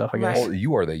technologies and stuff, I guess. Well,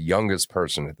 you are the youngest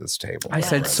person at this table. I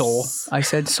said soul.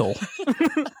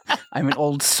 I'm an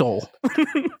old soul.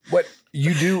 What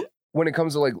you do when it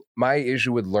comes to like my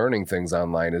issue with learning things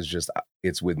online is just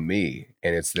it's with me,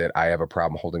 and it's that I have a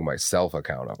problem holding myself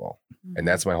accountable. Mm-hmm. And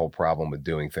that's my whole problem with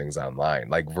doing things online.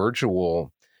 Like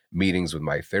virtual meetings with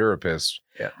my therapist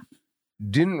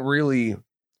didn't really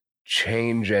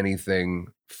change anything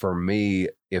for me.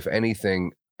 If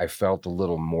anything, I felt a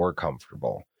little more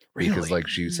comfortable because like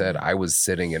she said, I was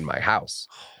sitting in my house.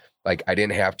 Like I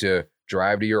didn't have to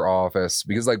drive to your office,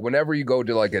 because like whenever you go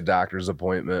to like a doctor's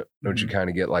appointment, don't you kind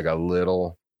of get like a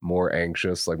little more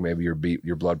anxious, like maybe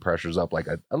your blood pressure's up like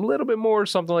a little bit more or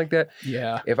something like that.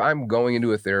 Yeah. If I'm going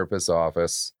into a therapist's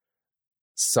office,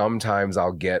 sometimes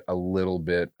I'll get a little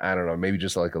bit, I don't know, maybe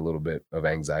just like a little bit of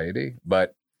anxiety.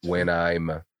 But when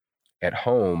I'm at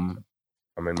home,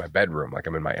 I'm in my bedroom, like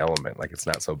I'm in my element, like it's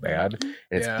not so bad. And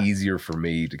it's easier for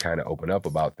me to kind of open up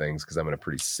about things because I'm in a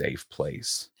pretty safe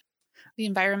place. The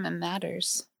environment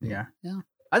matters. Yeah.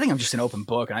 I think I'm just an open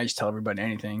book, and I just tell everybody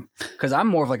anything, because I'm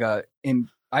more of like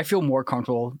I feel more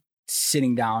comfortable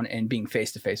sitting down and being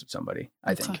face to face with somebody.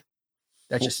 I think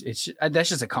that's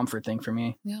just a comfort thing for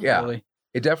me. Yeah. Really.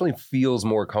 It definitely feels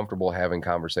more comfortable having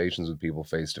conversations with people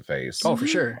face to face. Oh, for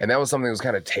sure. And that was something that was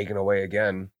kind of taken away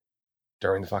again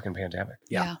during the fucking pandemic.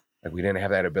 Yeah. Like we didn't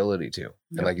have that ability to.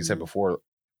 And like you said before,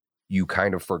 you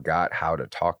kind of forgot how to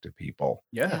talk to people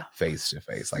face to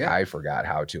face. Like I forgot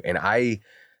how to. And I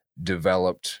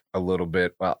developed a little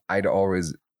bit, well, I'd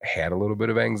always had a little bit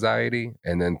of anxiety.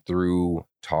 And then through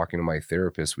talking to my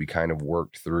therapist, we kind of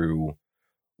worked through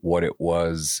what it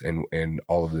was and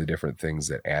all of the different things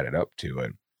that added up to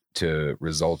it to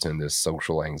result in this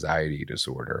social anxiety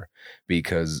disorder.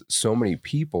 Because so many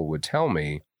people would tell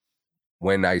me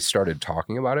when I started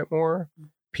talking about it more,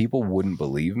 people wouldn't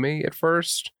believe me at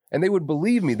first. And they would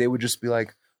believe me. They would just be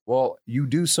like, well, you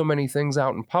do so many things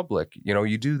out in public. You know,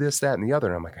 you do this, that, and the other.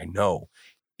 And I'm like, I know.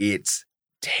 It's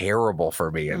terrible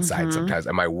for me inside sometimes.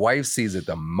 And my wife sees it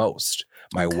the most.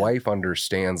 My wife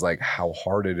understands like how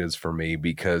hard it is for me,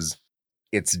 because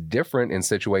it's different in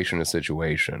situation to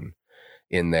situation,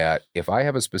 in that if I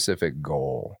have a specific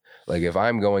goal, like if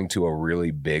I'm going to a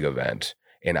really big event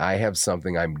and I have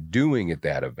something I'm doing at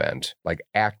that event, like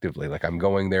actively, like I'm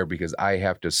going there because I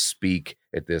have to speak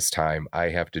at this time, I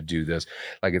have to do this,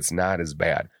 like it's not as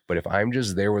bad. But if I'm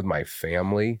just there with my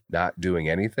family, not doing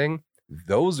anything,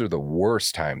 those are the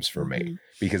worst times for me,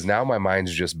 because now my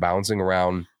mind's just bouncing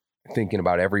around thinking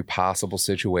about every possible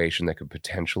situation that could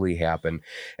potentially happen.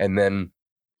 And then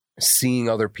seeing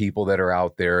other people that are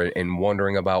out there and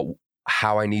wondering about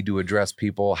how I need to address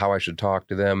people, how I should talk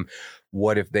to them.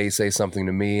 What if they say something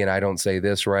to me and I don't say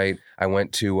this right? I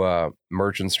went to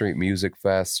Merchant Street Music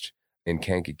Fest in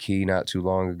Kankakee not too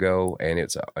long ago, and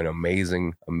it's an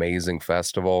amazing, amazing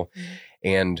festival.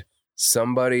 And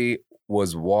somebody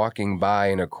was walking by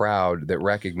in a crowd that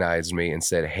recognized me and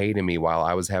said hey to me while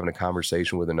I was having a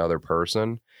conversation with another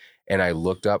person. And I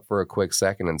looked up for a quick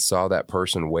second and saw that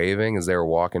person waving as they were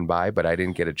walking by, but I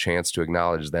didn't get a chance to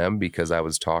acknowledge them because I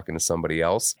was talking to somebody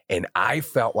else. And I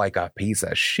felt like a piece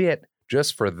of shit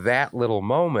just for that little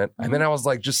moment. And then I was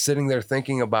like just sitting there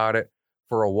thinking about it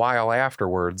for a while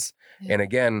afterwards. Yeah. And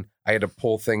again, I had to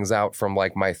pull things out from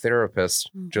like my therapist,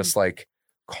 just like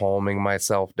calming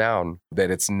myself down, that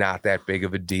it's not that big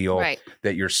of a deal,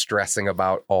 that you're stressing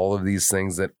about all of these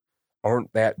things that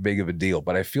aren't that big of a deal.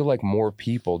 But I feel like more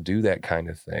people do that kind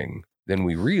of thing than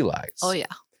we realize. Oh, yeah.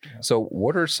 So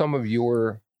what are some of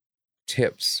your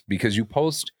tips? Because you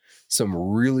post some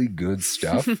really good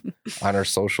stuff on our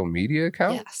social media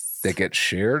accounts that get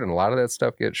shared, and a lot of that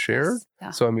stuff gets shared. Yeah.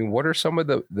 So, I mean, what are some of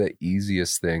the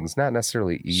easiest things, not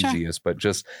necessarily easiest, but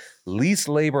just least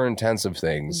labor intensive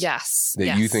things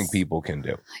that you think people can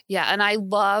do? Yeah. And I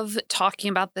love talking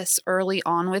about this early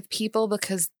on with people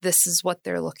because this is what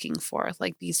they're looking for.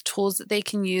 Like these tools that they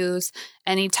can use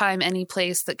anytime, any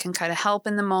place that can kind of help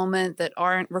in the moment, that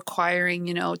aren't requiring,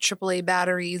 AAA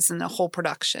batteries and the whole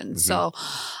production. So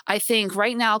I think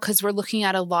right now, because we're looking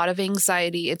at a lot of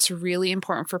anxiety, it's really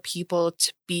important for people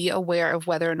to be aware of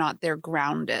whether or not they're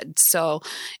grounded. So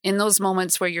in those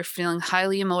moments where you're feeling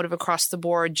highly emotive across the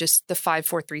board, just the 5,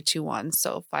 4, 3, 2, 1.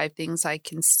 So 5 things I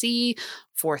can see,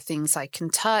 4 things I can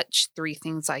touch, 3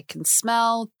 things I can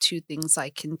smell, 2 things I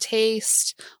can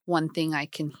taste, 1 thing I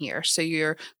can hear. So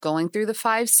you're going through the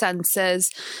 5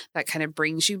 senses. That kind of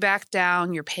brings you back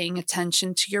down. You're paying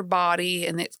attention to your body,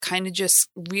 and it kind of just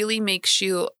really makes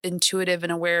you intuitive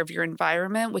and aware of your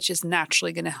environment, which is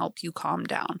naturally going to help you calm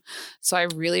down. So I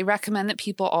really recommend that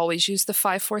people always use the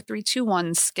 5, 4, 3, 2,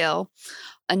 1 skill.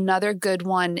 Another good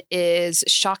one is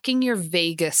shocking your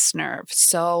vagus nerve.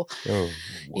 So,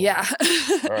 yeah.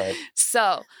 All right.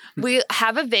 So we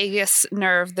have a vagus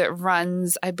nerve that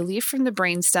runs, I believe, from the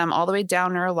brainstem all the way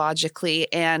down neurologically.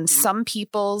 And some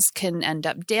people's can end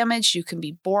up damaged. You can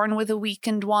be born with a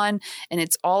weakened one. And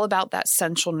it's all about that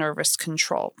central nervous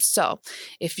control. So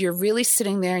if you're really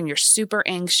sitting there and you're super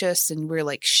anxious and we're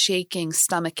like shaking,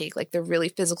 stomach ache, like the really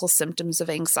physical symptoms of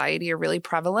anxiety are really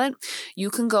prevalent, you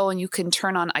can go and you can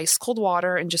turn on ice cold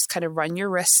water and just kind of run your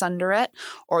wrists under it.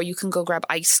 Or you can go grab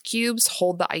ice cubes,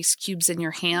 hold the ice cubes in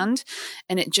your hand,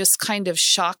 and it just kind of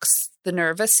shocks the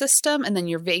nervous system, and then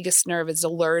your vagus nerve is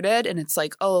alerted and it's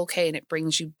like, oh, okay. And it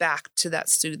brings you back to that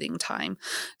soothing time.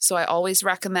 So I always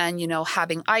recommend,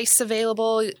 having ice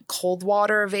available, cold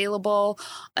water available.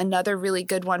 Another really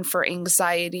good one for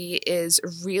anxiety is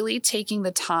really taking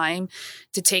the time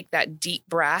to take that deep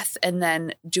breath and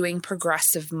then doing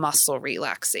progressive muscle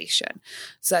relaxation.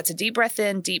 So that's a deep breath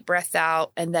in, deep breath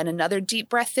out, and then another deep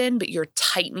breath in, but you're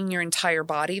tightening your entire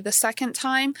body the second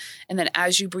time. And then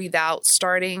as you breathe out,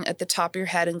 starting at the top of your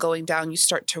head and going down, you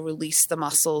start to release the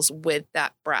muscles with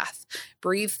that breath.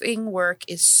 Breathing work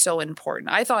is so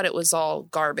important. I thought it was all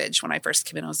garbage when I first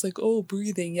came in. I was like, oh,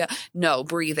 breathing. Yeah. No,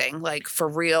 breathing, like for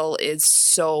real, is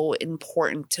so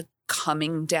important to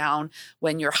coming down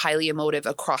when you're highly emotive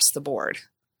across the board.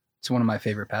 It's one of my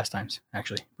favorite pastimes,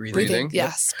 actually. Breathing?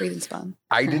 Yes, breathing's fun.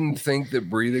 I didn't think that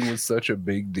breathing was such a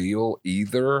big deal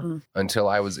either until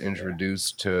I was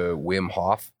introduced to Wim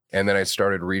Hof. And then I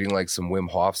started reading like some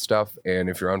Wim Hof stuff. And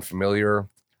if you're unfamiliar,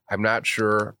 I'm not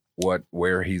sure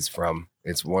where he's from.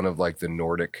 It's one of like the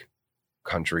Nordic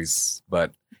countries,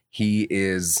 but he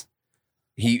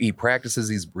practices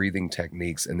these breathing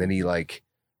techniques, and then he like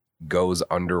goes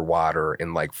underwater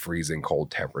in like freezing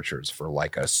cold temperatures for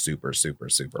like a super, super,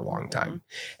 super long time.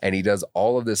 And he does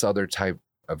all of this other type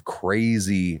of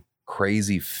crazy,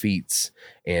 crazy feats.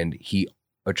 And he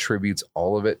attributes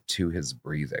all of it to his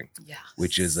breathing,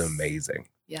 which is amazing.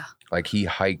 Yeah. Like he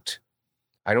hiked,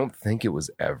 I don't think it was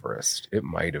Everest. It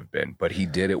might have been, but he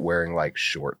did it wearing like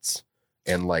shorts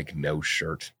and like no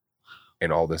shirt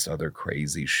and all this other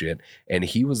crazy shit. And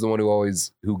he was the one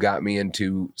who got me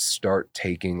into start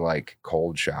taking like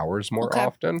cold showers more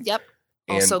often. Yep.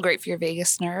 Also great for your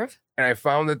vagus nerve. And I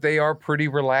found that they are pretty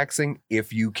relaxing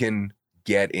if you can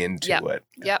get into it.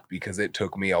 Yep. Because it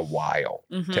took me a while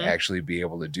to actually be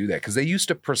able to do that. Because they used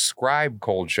to prescribe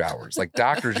cold showers. Like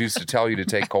doctors used to tell you to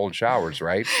take cold showers,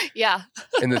 right? Yeah.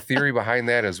 And the theory behind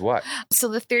that is what? So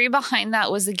the theory behind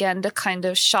that was, again, to kind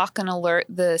of shock and alert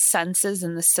the senses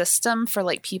in the system for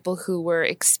like people who were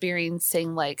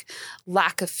experiencing like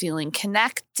lack of feeling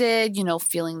connected,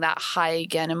 feeling that high,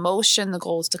 again, emotion. The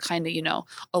goal is to kind of,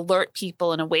 alert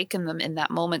people and awaken them in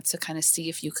that moment to kind of see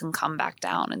if you can come back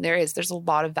down. And there's a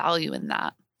lot of value in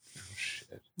that. Oh,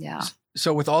 shit. Yeah.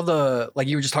 So with all the, like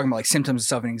you were just talking about like symptoms and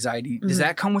stuff and anxiety, does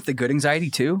that come with the good anxiety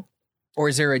too? Or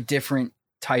is there a different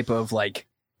type of like,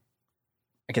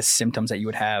 I guess, symptoms that you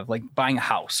would have, like buying a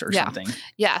house or something?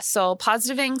 Yeah. So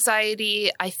positive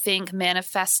anxiety, I think,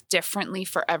 manifests differently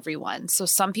for everyone. So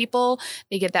some people,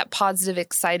 they get that positive,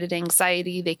 excited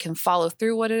anxiety. They can follow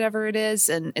through whatever it is,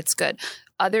 and it's good.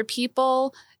 Other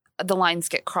people, the lines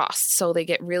get crossed. So they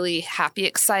get really happy,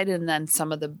 excited, and then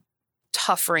some of the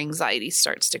tougher anxiety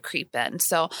starts to creep in.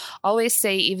 So always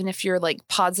say, even if you're like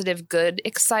positive, good,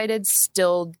 excited,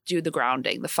 still do the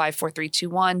grounding, the 5, 4, 3, 2,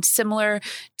 1, similar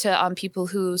to people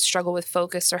who struggle with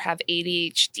focus or have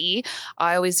ADHD.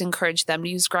 I always encourage them to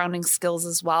use grounding skills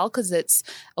as well, because it's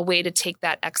a way to take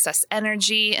that excess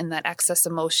energy and that excess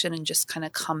emotion and just kind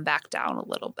of come back down a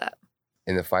little bit.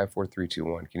 In the 5, 4, 3, 2,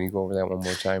 1, can you go over that one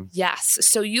more time? Yes.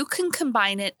 So you can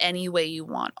combine it any way you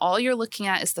want. All you're looking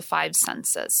at is the 5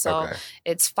 senses. So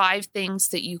it's 5 things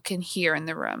that you can hear in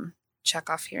the room.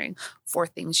 Check off hearing. 4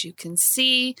 things you can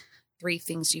see, 3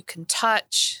 things you can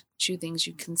touch, 2 things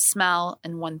you can smell,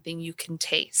 and 1 thing you can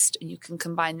taste. And you can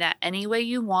combine that any way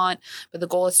you want. But the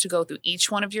goal is to go through each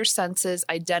one of your senses,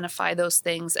 identify those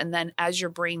things, and then as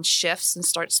your brain shifts and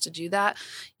starts to do that,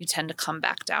 you tend to come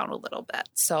back down a little bit.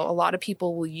 So a lot of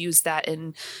people will use that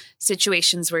in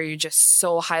situations where you're just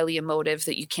so highly emotive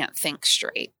that you can't think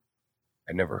straight.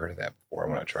 I never heard of that before. I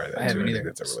want to try that. I haven't I either.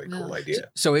 think that's a really cool idea.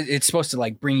 So it's supposed to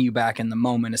like bring you back in the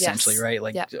moment, essentially, right?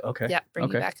 Like, okay. Yeah, bring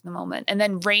you back in the moment. And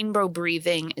then rainbow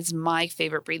breathing is my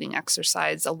favorite breathing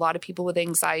exercise. A lot of people with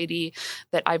anxiety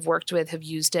that I've worked with have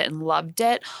used it and loved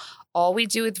it. All we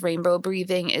do with rainbow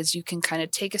breathing is you can kind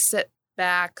of take a sit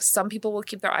back. Some people will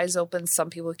keep their eyes open. Some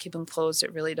people will keep them closed.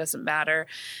 It really doesn't matter.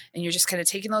 And you're just kind of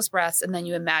taking those breaths. And then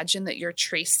you imagine that you're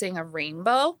tracing a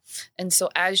rainbow. And so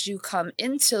as you come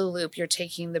into the loop, you're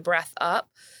taking the breath up.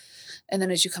 And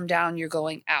then as you come down, you're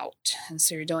going out. And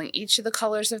so you're doing each of the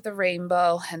colors of the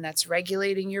rainbow, and that's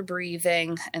regulating your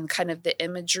breathing, and kind of the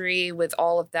imagery with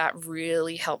all of that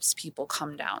really helps people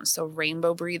come down. So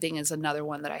rainbow breathing is another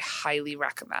one that I highly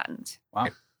recommend. Wow.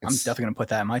 I'm definitely going to put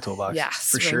that in my toolbox. Yes,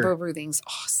 for rainbow sure. breathing's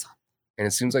awesome. And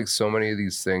it seems like so many of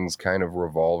these things kind of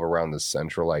revolve around the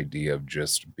central idea of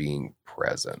just being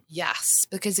present. Yes,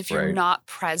 because if you're not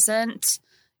present,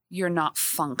 you're not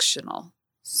functional.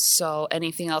 So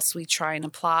anything else we try and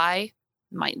apply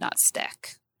might not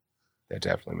stick. That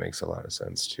definitely makes a lot of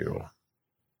sense too.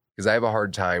 Because I have a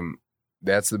hard time.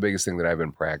 That's the biggest thing that I've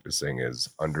been practicing is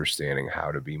understanding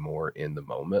how to be more in the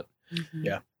moment. Mm-hmm.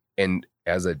 Yeah. And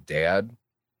as a dad,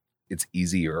 it's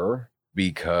easier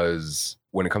because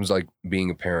when it comes to like being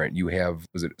a parent, you have,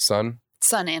 was it son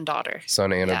and daughter.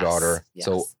 Son and a daughter. Yes.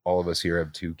 So all of us here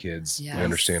have 2 kids. Yes. We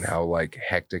understand how like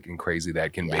hectic and crazy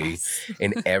that can be. Yes.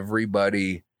 And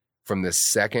everybody from the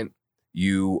second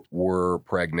you were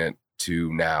pregnant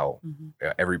to now,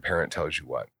 every parent tells you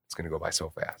what? It's going to go by so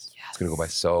fast. Yes. It's going to go by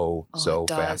so fast.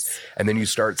 Does. And then you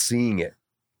start seeing it.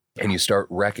 And you start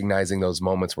recognizing those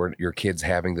moments where your kid's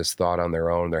having this thought on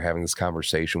their own. They're having this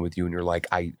conversation with you. And you're like,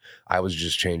 I was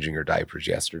just changing your diapers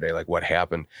yesterday. Like, what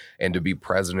happened? And to be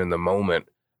present in the moment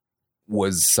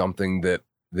was something that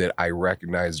I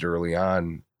recognized early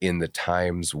on in the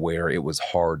times where it was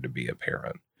hard to be a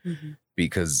parent. Mm-hmm.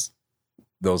 Because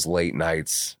those late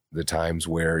nights, the times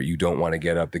where you don't want to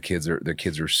get up, the kids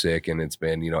are sick and it's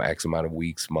been, X amount of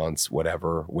weeks, months,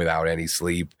 whatever, without any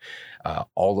sleep,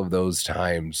 all of those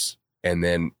times. And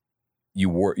then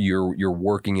you're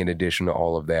working in addition to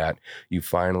all of that. You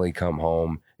finally come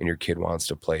home and your kid wants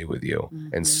to play with you. Mm-hmm.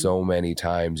 And so many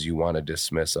times you want to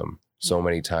dismiss them. So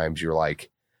many times you're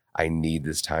like, I need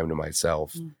this time to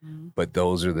myself. Mm-hmm. But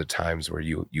those are the times where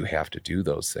you have to do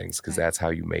those things because that's how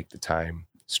you make the time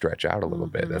stretch out a little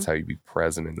bit. That's how you be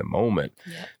present in the moment.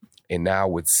 Yep. And now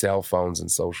with cell phones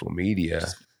and social media,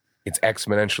 it's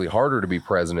exponentially harder to be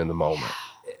present in the moment.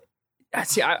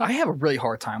 See, I have a really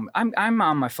hard time. I'm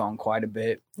on my phone quite a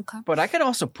bit, but I could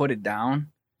also put it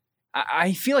down.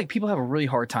 I feel like people have a really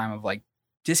hard time of like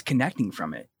disconnecting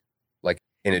from it. Like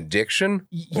an addiction?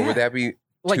 Yeah. Or would that be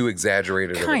like, too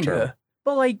exaggerated of a term? Kinda,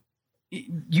 but like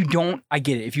you don't. I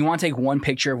get it. If you want to take one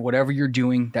picture of whatever you're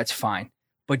doing, that's fine.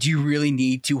 But do you really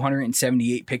need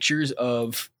 278 pictures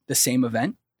of the same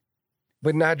event?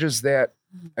 But not just that.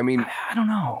 I mean, I don't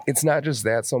know. It's not just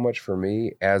that so much for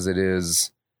me as it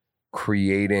is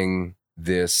creating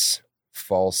this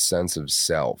false sense of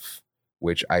self,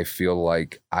 which I feel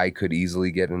like I could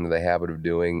easily get into the habit of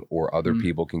doing, or other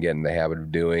people can get in the habit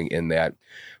of doing, in that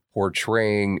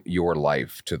portraying your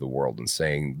life to the world and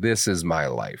saying, this is my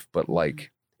life, but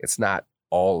like, it's not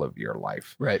all of your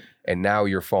life. Right. And now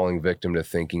you're falling victim to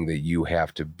thinking that you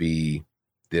have to be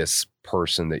this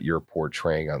person that you're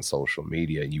portraying on social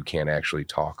media. You can't actually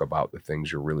talk about the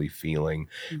things you're really feeling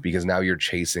because now you're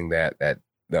chasing that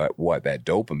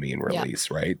dopamine release,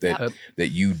 right? That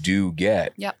you do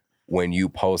get when you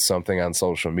post something on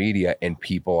social media and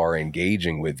people are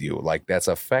engaging with you. Like that's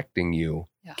affecting you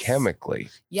chemically.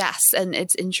 Yes. And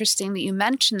it's interesting that you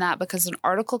mentioned that because an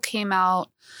article came out,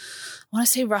 I want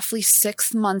to say roughly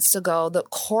 6 months ago,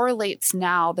 that correlates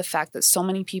now the fact that so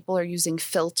many people are using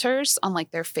filters on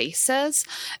like their faces,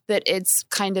 that it's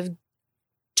kind of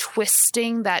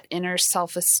twisting that inner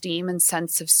self-esteem and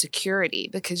sense of security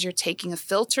because you're taking a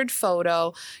filtered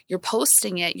photo, you're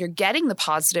posting it, you're getting the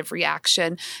positive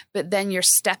reaction, but then you're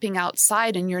stepping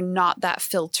outside and you're not that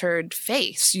filtered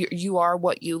face. You are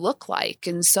what you look like.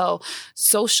 And so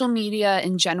social media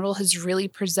in general has really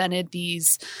presented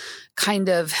these kind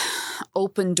of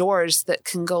open doors that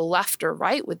can go left or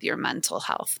right with your mental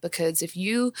health. Because if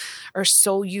you are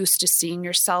so used to seeing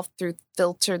yourself through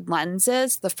filtered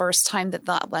lenses, the first time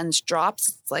that lens drops,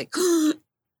 it's like,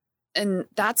 and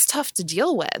that's tough to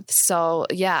deal with. So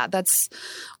yeah, that's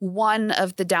one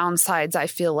of the downsides I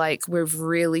feel like we've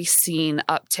really seen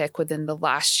uptick within the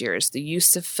last years, the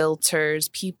use of filters.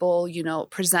 People,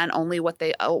 present only what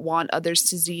they want others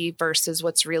to see versus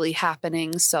what's really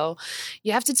happening. So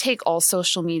you have to take all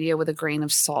social media with a grain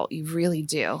of salt. You really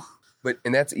do.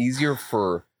 And that's easier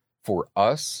for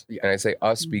us, and I say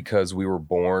us because we were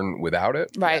born without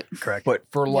it. Right. Correct. But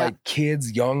for like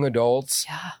kids, young adults,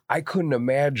 I couldn't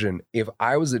imagine if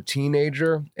I was a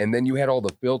teenager and then you had all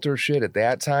the filter shit at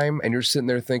that time and you're sitting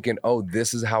there thinking, oh,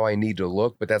 this is how I need to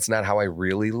look, but that's not how I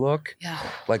really look. Yeah.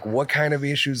 Like what kind of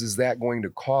issues is that going to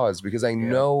cause? Because I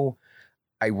know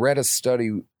I read a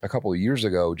study a couple of years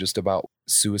ago just about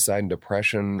suicide and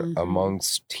depression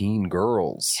amongst teen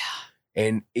girls. Yeah.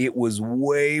 And it was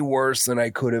way worse than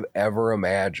I could have ever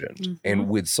imagined. And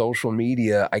with social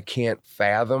media, I can't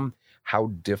fathom how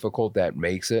difficult that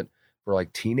makes it for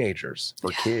like teenagers,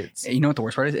 for kids. You know what the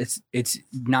worst part is? It's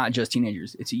not just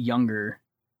teenagers. It's younger.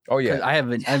 Oh yeah. I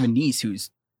have a niece who's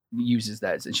uses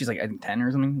that, and she's like I think 10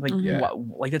 or something. Like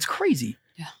like that's crazy.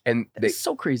 Yeah. And it's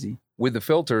so crazy. With the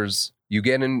filters, you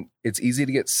get in. It's easy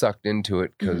to get sucked into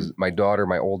it because my daughter,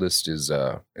 my oldest, is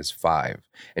 5,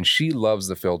 and she loves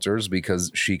the filters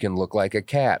because she can look like a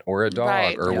cat or a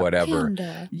dog or whatever.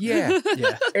 Panda. Yeah,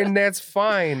 and that's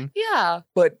fine. Yeah,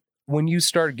 but when you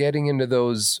start getting into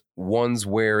those ones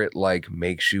where it like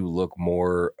makes you look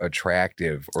more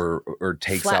attractive or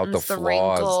takes out the flaws,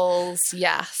 wrinkles,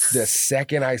 the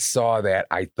second I saw that,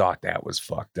 I thought that was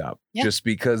fucked up. Just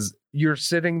because you're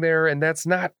sitting there and that's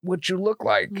not what you look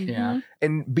like. Yeah.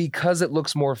 And because it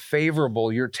looks more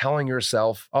favorable, you're telling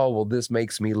yourself, oh, well, this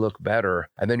makes me look better.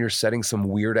 And then you're setting some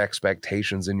weird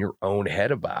expectations in your own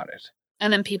head about it.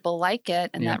 And then people like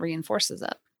it and that reinforces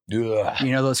it. Ugh.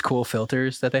 You know those cool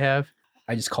filters that they have?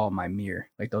 I just call them my mirror.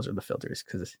 Like those are the filters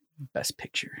because it's best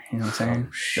picture. You know what I'm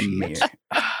saying? The mirror.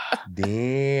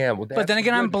 Damn. Well, but then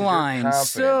again, I'm blind.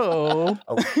 So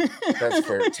that's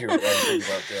fair too. I didn't think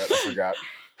about that. I forgot.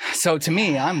 So to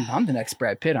me, I'm the next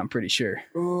Brad Pitt. I'm pretty sure.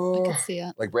 I can see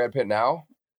it. Like Brad Pitt now?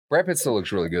 Brad Pitt still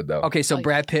looks really good though. Okay, so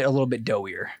Brad Pitt a little bit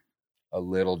doughier. A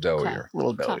little doughier. A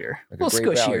little doughier. Like a little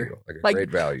great squishier. Value. Like a great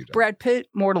value. Brad Pitt,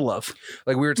 more to love.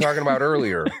 Like we were talking about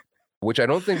earlier, which I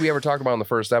don't think we ever talked about in the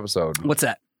first episode. What's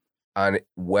that? On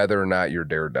whether or not you're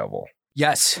Daredevil.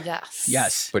 Yes.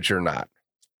 But you're not.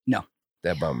 No.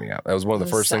 That bummed me out. That was one of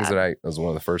the first things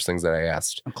that I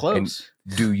asked. I'm close.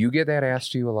 And do you get that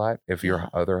asked to you a lot if your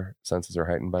other senses are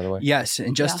heightened, by the way? Yes.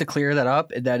 And just to clear that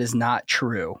up, that is not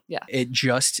true. Yeah. It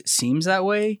just seems that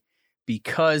way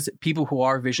because people who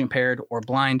are vision impaired or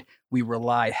blind, we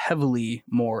rely heavily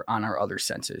more on our other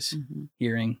senses.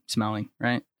 Hearing, smelling,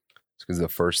 right? It's because the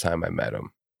first time I met him,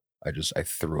 I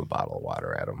threw a bottle of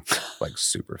water at him like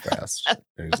super fast.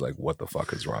 And he's like, what the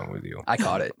fuck is wrong with you? I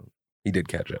caught it. He did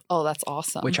catch it. Oh, that's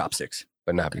awesome. With chopsticks.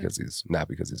 But not because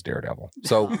he's Daredevil.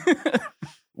 So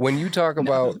when you talk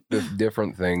about the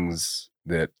different things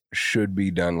that should be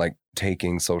done, like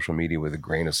taking social media with a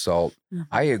grain of salt,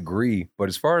 I agree. But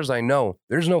as far as I know,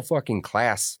 there's no fucking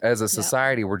class. As a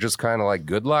society, we're just kind of like,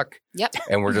 good luck. Yep.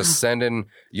 And we're just sending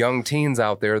young teens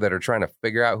out there that are trying to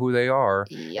figure out who they are.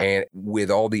 Yep. And with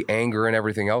all the anger and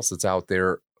everything else that's out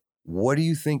there, what do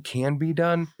you think can be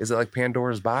done? Is it like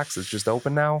Pandora's box? It's just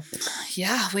open now?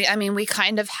 Yeah, we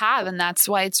kind of have. And that's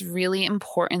why it's really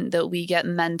important that we get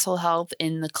mental health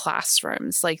in the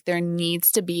classrooms. Like there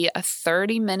needs to be a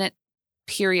 30-minute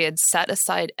period set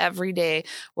aside every day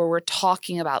where we're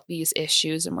talking about these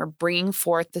issues and we're bringing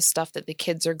forth the stuff that the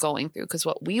kids are going through. Because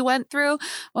what we went through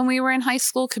when we were in high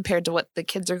school compared to what the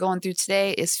kids are going through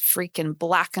today is freaking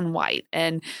black and white.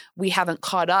 And we haven't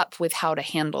caught up with how to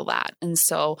handle that. And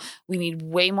so we need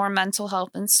way more mental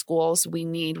health in schools. We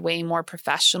need way more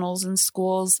professionals in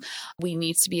schools. We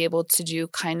need to be able to do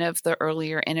kind of the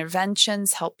earlier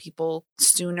interventions, help people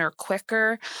sooner,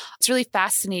 quicker. It's really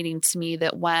fascinating to me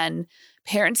that when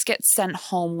parents get sent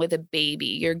home with a baby,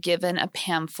 you're given a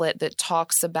pamphlet that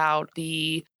talks about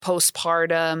the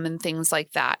postpartum and things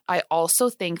like that. I also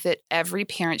think that every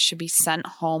parent should be sent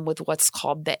home with what's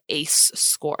called the ACE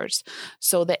scores.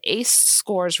 So the ACE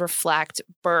scores reflect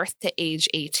birth to age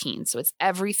 18. So it's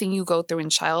everything you go through in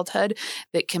childhood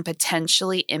that can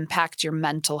potentially impact your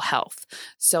mental health.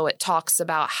 So it talks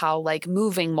about how like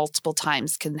moving multiple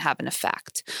times can have an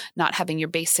effect, not having your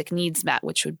basic needs met,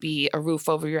 which would be a roof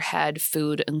over your head,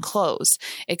 food, and clothes.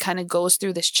 It kind of goes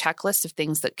through this checklist of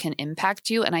things that can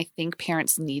impact you. And I think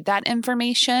parents need that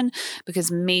information because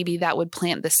maybe that would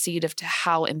plant the seed of to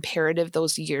how imperative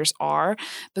those years are,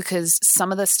 because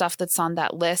some of the stuff that's on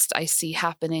that list I see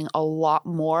happening a lot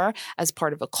more as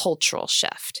part of a cultural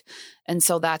shift. And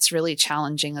so that's really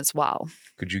challenging as well.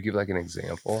 Could you give like an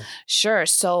example? Sure.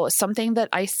 So something that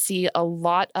I see a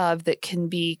lot of that can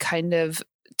be kind of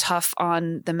tough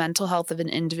on the mental health of an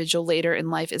individual later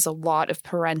in life is a lot of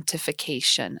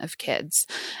parentification of kids.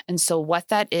 And so what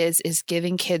that is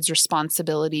giving kids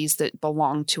responsibilities that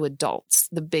belong to adults.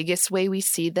 The biggest way we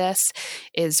see this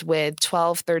is with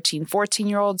 12, 13,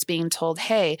 14-year-olds being told,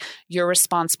 hey, you're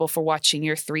responsible for watching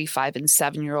your 3, 5, and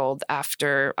 7-year-old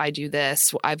after I do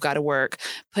this. I've got to work.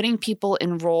 Putting people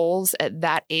in roles at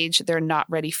that age they're not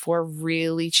ready for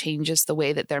really changes the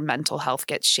way that their mental health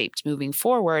gets shaped moving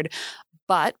forward.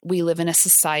 But we live in a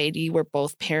society where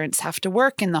both parents have to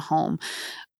work in the home.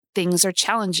 Things are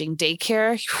challenging.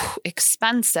 Daycare,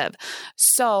 expensive.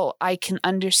 So I can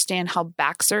understand how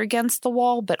backs are against the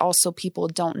wall, but also people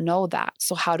don't know that.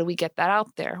 So how do we get that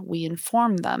out there? We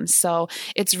inform them. So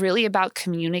it's really about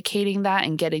communicating that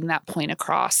and getting that point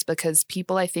across, because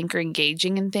people, I think, are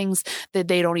engaging in things that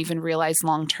they don't even realize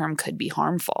long-term could be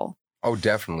harmful. Oh,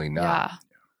 definitely not. Yeah.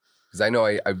 Because I know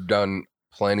I've done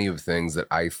plenty of things that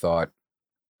I thought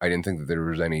I didn't think that there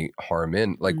was any harm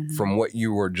in. Like from what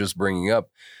you were just bringing up,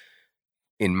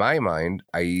 in my mind,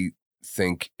 I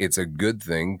think it's a good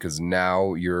thing because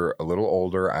now you're a little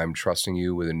older. I'm trusting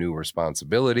you with a new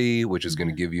responsibility, which is going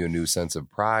to give you a new sense of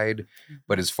pride.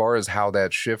 But as far as how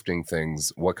that's shifting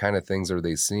things, what kind of things are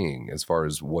they seeing as far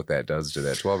as what that does to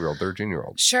that 12-year-old,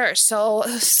 13-year-old? Sure. So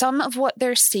some of what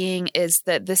they're seeing is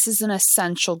that this is an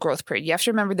essential growth period. You have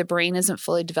to remember the brain isn't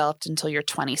fully developed until you're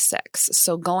 26.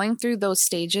 So going through those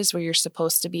stages where you're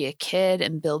supposed to be a kid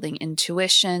and building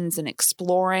intuitions and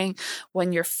exploring,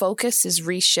 when your focus is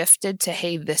reshifted to,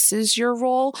 hey, this is your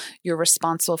role, you're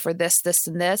responsible for this, this,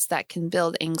 and this, that can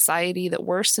build anxiety that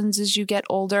worsens as you get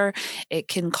older. It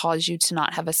can cause you to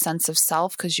not have a sense of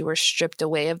self because you were stripped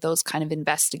away of those kind of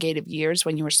investigative years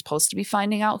when you were supposed to be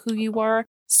finding out who you were.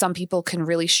 Some people can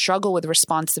really struggle with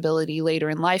responsibility later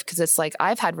in life because it's like,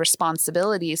 I've had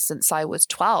responsibilities since I was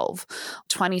 12,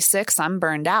 26, I'm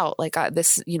burned out. Like I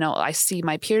see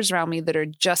my peers around me that are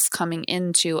just coming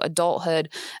into adulthood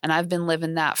and I've been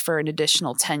living that for an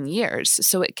additional 10 years.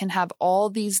 So it can have all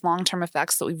these long-term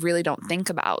effects that we really don't think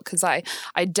about, because I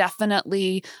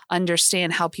definitely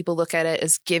understand how people look at it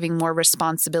as giving more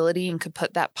responsibility and could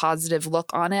put that positive look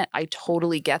on it. I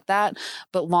totally get that.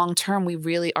 But long-term, we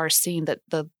really are seeing that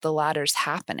the latter's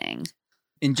happening.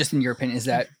 And just in your opinion, is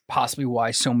that possibly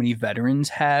why so many veterans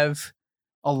have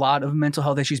a lot of mental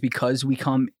health issues? Because we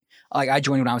come, like I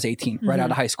joined when I was 18, right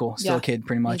out of high school, still a kid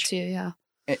pretty much. Me too, yeah.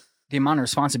 The amount of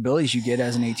responsibilities you get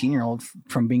as an 18-year-old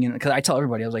from being in, because I tell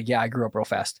everybody, I was like, yeah, I grew up real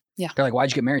fast. Yeah. They're like,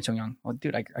 why'd you get married so young? Well,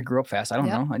 dude, I grew up fast. I don't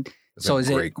know. So is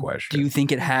great question. Do you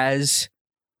think it has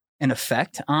an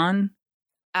effect on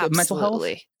mental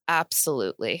health?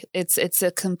 Absolutely. It's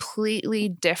a completely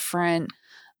different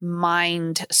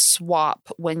mind swap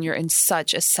when you're in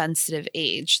such a sensitive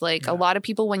age. Like a lot of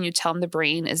people, when you tell them the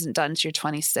brain isn't done till you're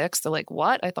 26, they're like,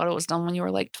 what? I thought it was done when you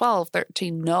were like 12,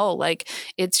 13. No, like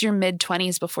it's your mid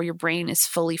 20s before your brain is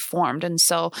fully formed. And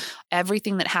so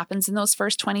everything that happens in those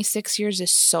first 26 years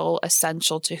is so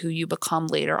essential to who you become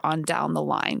later on down the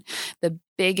line. The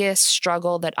biggest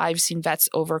struggle that I've seen vets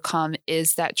overcome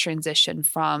is that transition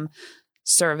from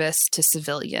service to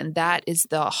civilian. That is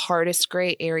the hardest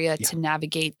gray area to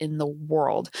navigate in the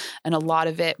world. And a lot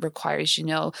of it requires,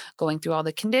 going through all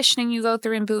the conditioning you go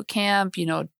through in boot camp,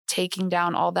 taking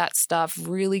down all that stuff,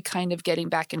 really kind of getting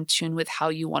back in tune with how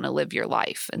you want to live your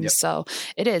life. And so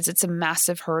it's a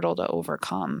massive hurdle to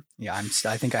overcome. Yeah,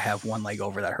 I think I have one leg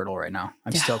over that hurdle right now.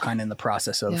 I'm still kind of in the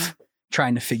process of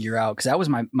trying to figure out, because that was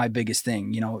my biggest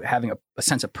thing, having a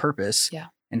sense of purpose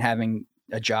and having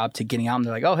a job to getting out and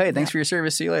they're like, oh, hey, thanks for your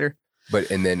service. See you later.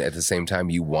 And then at the same time,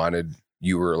 you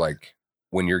were like,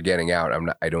 when you're getting out,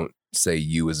 I don't say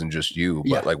you isn't just you,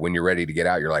 but like when you're ready to get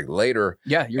out, you're like later.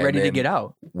 Yeah, you're ready to get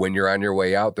out. When you're on your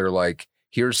way out, they're like,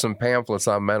 here's some pamphlets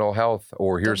on mental health,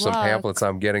 or here's some pamphlets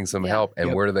on getting some help.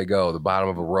 And where do they go? The bottom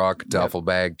of a ruck, duffel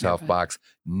bag, tough box,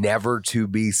 never to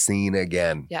be seen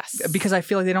again. Yes. Because I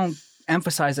feel like they don't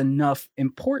emphasize enough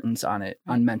importance on it,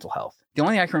 on mental health. The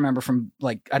only thing I can remember from,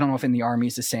 like, I don't know if in the Army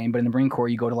it's the same, but in the Marine Corps,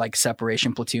 you go to like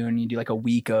separation platoon, you do like a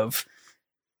week of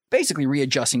basically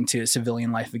readjusting to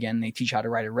civilian life again. They teach how to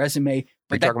write a resume.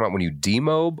 Are you talking about when you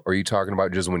demob, or are you talking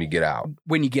about just when you get out?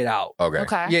 When you get out.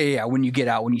 Okay. Yeah. When you get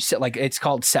out, when you sit, like, it's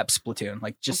called SEPS platoon,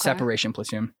 like just separation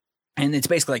platoon. And it's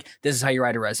basically like, this is how you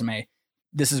write a resume.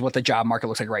 This is what the job market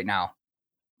looks like right now.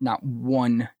 Not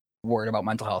one word about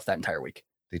mental health that entire week.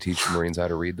 They teach Marines how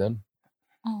to read then?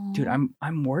 Dude,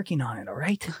 I'm working on it. All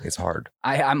right. It's hard.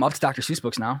 I'm up to Dr. Seuss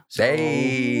books now. So.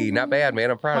 Hey, not bad,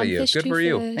 man. I'm proud of you. Good for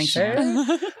you. Thanks,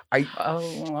 man.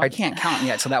 I can't count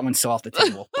yet, so that one's still off the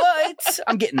table. But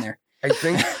I'm getting there. I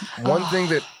think one thing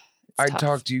that I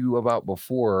talked to you about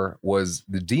before was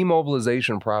the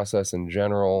demobilization process in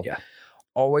general. Yeah.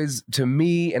 Always, to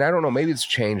me, and I don't know, maybe it's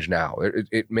changed now.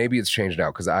 Maybe it's changed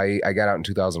now because I got out in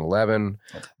 2011,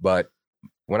 but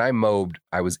when I mobbed,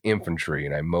 I was infantry,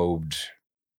 and I mobbed,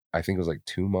 I think it was like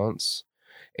 2 months.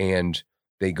 And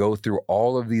they go through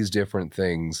all of these different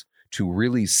things to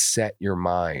really set your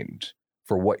mind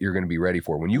for what you're going to be ready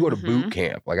for. When you go to boot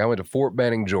camp, like I went to Fort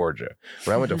Benning, Georgia.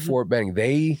 When I went to Fort Benning,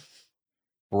 they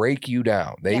break you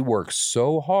down. They work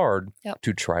so hard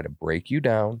to try to break you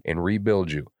down and rebuild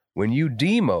you. When you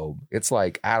demob, it's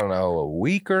like, I don't know, a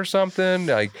week or something.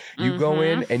 Like you go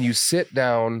in and you sit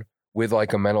down with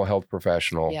like a mental health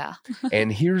professional. Yeah.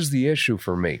 And here's the issue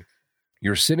for me.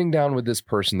 You're sitting down with this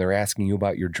person. They're asking you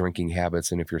about your drinking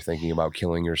habits and if you're thinking about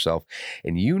killing yourself.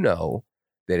 And you know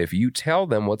that if you tell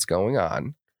them what's going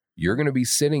on, you're going to be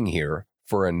sitting here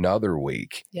for another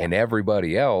week and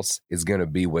everybody else is going to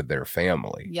be with their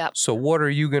family. Yep. So what are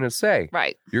you going to say?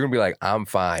 Right. You're going to be like, I'm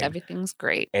fine. Everything's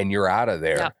great. And you're out of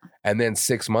there. Yep. And then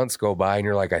 6 months go by and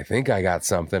you're like, I think I got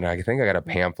something. I think I got a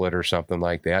pamphlet or something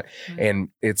like that. And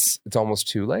it's almost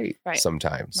too late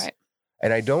sometimes. Right.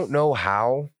 And I don't know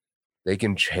how they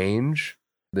can change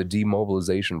the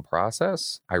demobilization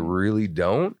process. I really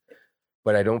don't.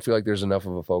 But I don't feel like there's enough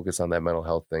of a focus on that mental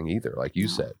health thing either, like you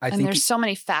said. And there's so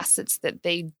many facets that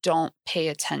they don't pay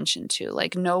attention to.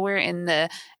 Like nowhere in the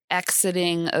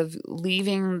exiting of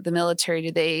leaving the military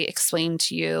do they explain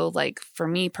to you, like for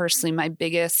me personally, my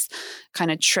biggest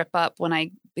kind of trip up when I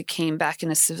became back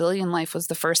in a civilian life was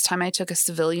the first time I took a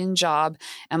civilian job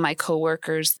and my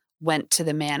coworkers went to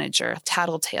the manager,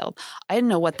 tattletaled. I didn't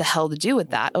know what the hell to do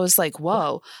with that. I was like,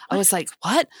 whoa. I was like,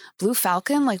 what? Blue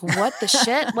Falcon? Like, what the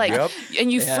shit? Like,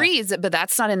 and you freeze it, but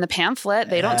that's not in the pamphlet.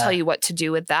 They don't tell you what to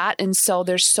do with that. And so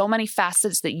there's so many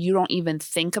facets that you don't even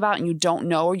think about and you don't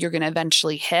know you're going to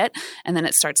eventually hit. And then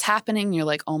it starts happening. You're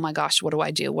like, oh my gosh, what do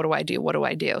I do? What do I do? What do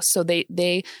I do? So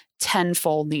they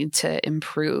tenfold need to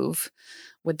improve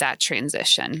with that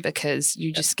transition because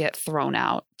you just get thrown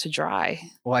out to dry.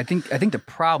 Well, I think the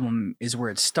problem is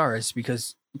where it starts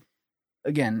because,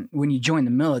 again, when you join the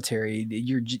military,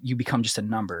 you become just a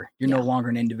number. You're no longer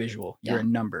an individual. You're a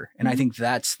number. And I think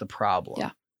that's the problem. Yeah.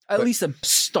 At least a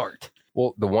start.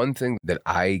 Well, the one thing that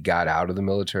I got out of the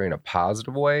military in a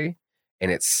positive way, and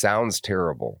it sounds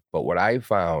terrible, but what I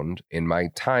found in my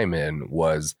time in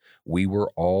was we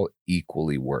were all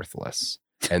equally worthless.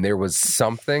 And there was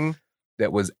something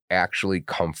that was actually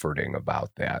comforting about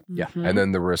that. Yeah. And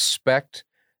then the respect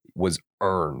was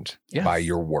earned by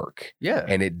your work. Yeah.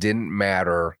 And it didn't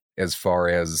matter as far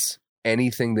as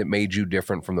anything that made you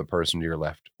different from the person to your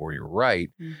left or your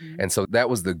right. And so that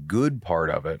was the good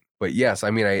part of it. But yes, I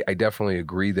mean, I definitely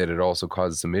agree that it also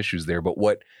causes some issues there. But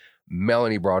what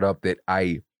Melanie brought up that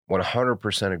I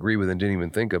 100% agree with and didn't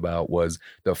even think about was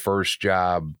the first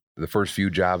few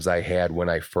jobs I had when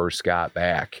I first got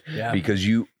back. Yeah. Because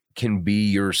you can be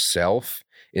yourself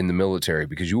in the military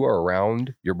because you are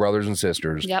around your brothers and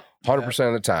sisters 100%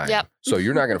 of the time. So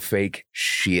you're not going to fake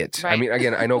shit. I mean,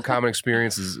 again, I know common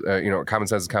experience is, common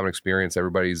sense is common experience.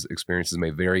 Everybody's experiences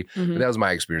may vary, but that was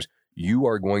my experience. you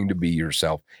are going to be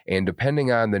yourself. And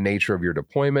depending on the nature of your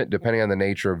deployment, depending on the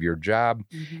nature of your job,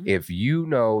 if you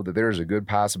know that there's a good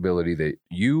possibility that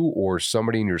you or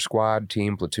somebody in your squad,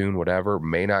 team, platoon, whatever,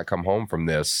 may not come home from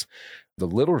this, the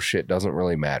little shit doesn't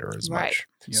really matter as much.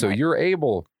 So you're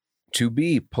able to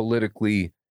be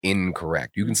politically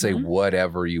incorrect. You can say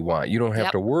whatever you want. You don't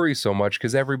have to worry so much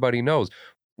because everybody knows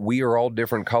we are all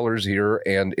different colors here,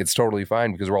 and it's totally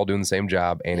fine because we're all doing the same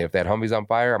job. And if that Humvee's on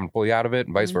fire, I'm gonna pull you out of it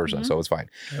and vice versa. So it's fine.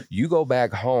 You go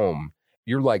back home,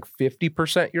 you're like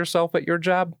 50% yourself at your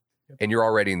job, and you're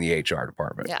already in the HR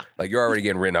department. Like you're already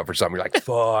getting written up for something. You're like,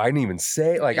 fuck, I didn't even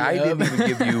say, like, I didn't even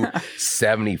give you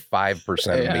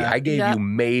 75% of me. I gave you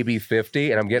maybe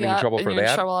 50, and I'm getting in trouble for you're that.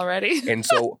 In trouble already. And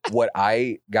so what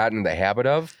I got in the habit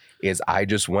of is I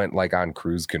just went like on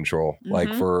cruise control,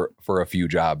 like for a few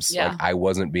jobs. Like I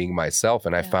wasn't being myself.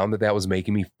 And I found that was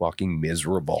making me fucking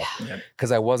miserable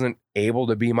because I wasn't able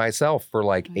to be myself for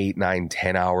like 8, 9,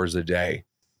 10 hours a day.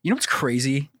 You know what's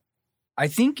crazy? I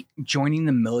think joining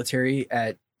the military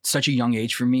at such a young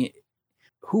age for me,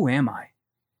 who am I?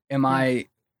 Am I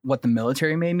what the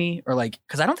military made me? Or like,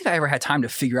 because I don't think I ever had time to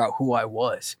figure out who I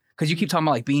was. Because you keep talking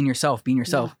about like being yourself.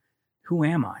 Who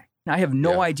am I? I have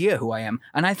no idea who I am.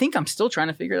 And I think I'm still trying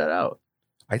to figure that out.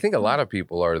 I think a lot of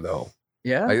people are, though.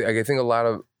 Yeah. I think a lot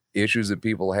of issues that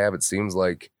people have, it seems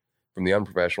like from the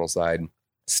unprofessional side,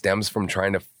 stems from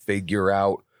trying to figure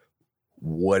out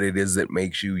what it is that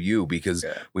makes you you, because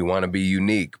we want to be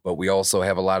unique, but we also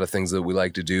have a lot of things that we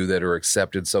like to do that are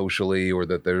accepted socially or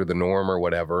that they're the norm or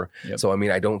whatever. So, I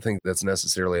mean, I don't think that's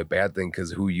necessarily a bad thing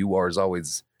because who you are is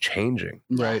always changing.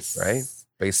 Right.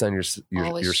 Based on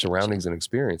your surroundings and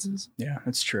experiences. Yeah,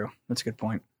 that's true. That's a good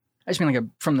point. I just mean like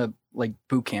from the like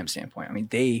boot camp standpoint. I mean,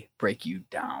 they break you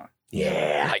down.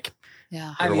 Like, you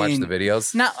ever watch the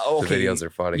videos? Not okay. The videos are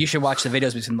funny. You should watch the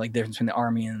videos between like the difference between the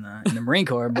Army and the Marine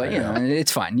Corps. But you know,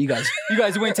 it's fine. You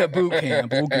guys went to boot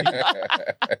camp. Okay.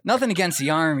 Nothing against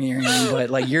the Army or anything, but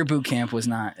like your boot camp was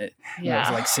not. It was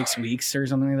like 6 weeks or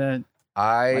something like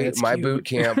that. My boot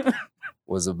camp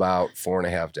was about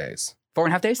 4.5 days.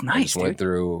 4.5 days? Nice, I just went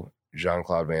through.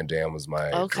 Jean-Claude Van Damme was my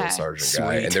drill sergeant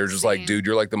guy. And they're just like, dude,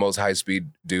 you're like the most high-speed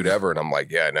dude ever. And I'm like,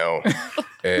 yeah, I know.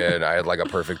 And I had like a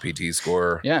perfect PT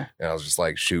score. Yeah. And I was just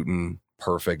like shooting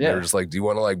perfect. They're just like, do you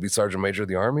want to like be Sergeant Major of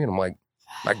the Army? And I'm like,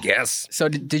 I guess. So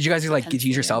did you guys like get to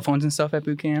use your cell phones and stuff at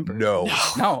boot camp? Or? No.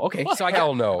 Okay. So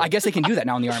I guess they can do that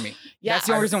now in the Army. That's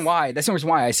the only reason why. That's the only reason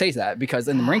why I say that, because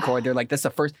in the Marine Corps, they're like, that's the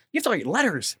first. You have to write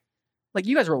letters. Like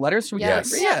you guys wrote letters?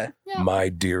 Yes. My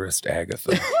dearest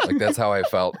Agatha. Like that's how I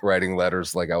felt writing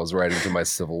letters, like I was writing to my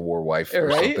Civil War wife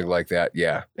or something like that.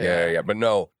 Yeah. But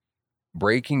no,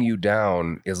 breaking you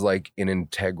down is like an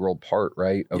integral part,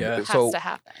 right? It has to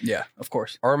happen. Yeah, of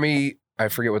course. Army, I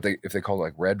forget if they call it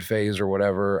like red phase or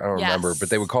whatever. I don't remember, but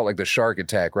they would call it like the shark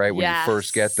attack, right? When you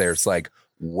first get there, it's like,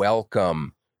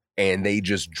 welcome. And they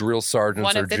just drill sergeants.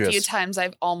 One of the few times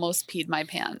I've almost peed my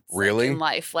pants. Really? In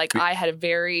life. Like I had a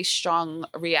very strong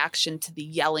reaction to the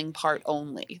yelling part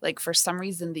only. Like for some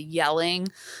reason, the yelling,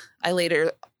 I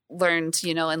later learned,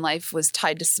 in life was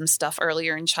tied to some stuff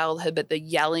earlier in childhood, but the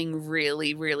yelling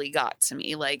really, really got to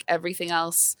me. Like everything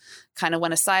else kind of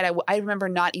went aside. I remember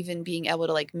not even being able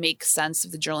to like make sense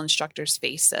of the drill instructors'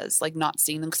 faces, like not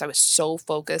seeing them because I was so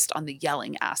focused on the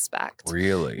yelling aspect.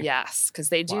 Really? Yes, because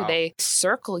they do. Wow. They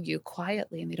circle you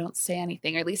quietly and they don't say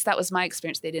anything. Or at least that was my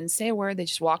experience. They didn't say a word. They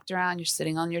just walked around. You're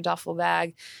sitting on your duffel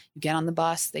bag. You get on the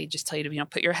bus. They just tell you to,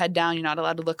 put your head down. You're not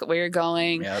allowed to look at where you're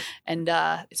going. Yep. And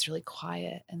it's really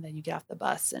quiet. And then you get off the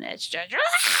bus and it's just...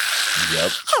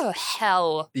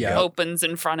 hell opens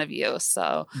in front of you.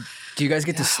 So, do you guys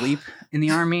get to sleep in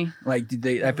the Army? Like, did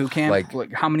they at boot camp?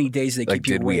 Like how many days did they keep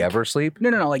you awake? Did we ever sleep?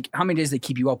 No. Like, how many days did they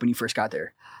keep you up when you first got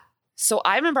there? So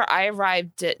I remember I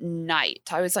arrived at night.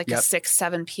 I was like a 6,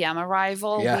 7 p.m.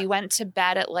 arrival. Yeah. We went to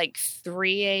bed at like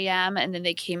 3 a.m. and then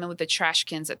they came in with the trash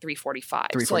cans at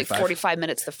 3:45. So like 45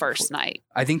 minutes the first night.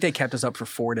 I think they kept us up for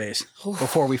 4 days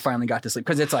before we finally got to sleep,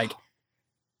 because it's like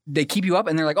they keep you up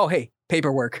and they're like, oh, hey,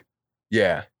 paperwork.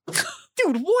 Yeah.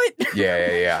 Dude, what?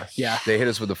 Yeah. They hit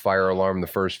us with the fire alarm the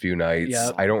first few nights.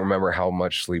 Yep. I don't remember how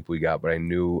much sleep we got, but I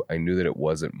knew that it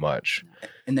wasn't much.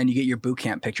 And then you get your boot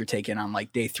camp picture taken on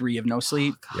like day 3 of no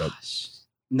sleep. Oh, gosh.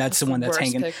 And that's the one that's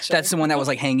hanging. Picture. That's the one that was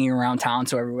like hanging around town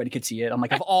so everybody could see it. I'm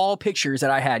like, of all pictures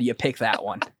that I had, you pick that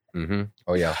one. Mm-hmm.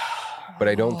 Oh yeah. But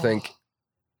I don't think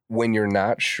when you're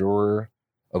not sure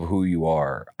of who you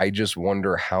are, I just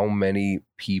wonder how many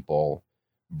people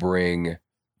bring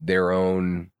their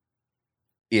own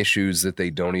issues that they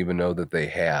don't even know that they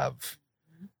have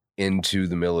into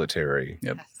the military.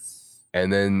 Yep.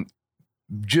 And then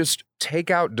just take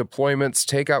out deployments,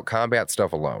 take out combat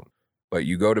stuff alone. but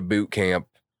you go to boot camp,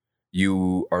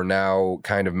 you are now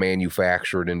kind of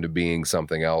manufactured into being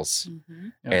something else. Mm-hmm.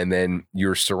 Yep. And then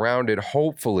you're surrounded,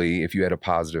 hopefully, if you had a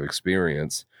positive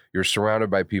experience, you're surrounded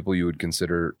by people you would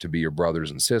consider to be your brothers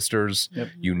and sisters. Yep.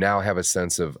 You now have a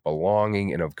sense of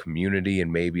belonging and of community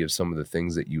and maybe of some of the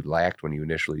things that you lacked when you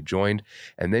initially joined.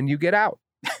 And then you get out.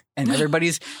 And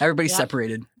everybody's Yep.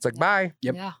 separated. It's like, bye.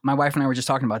 Yep. Yeah. My wife and I were just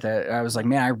talking about that. I was like,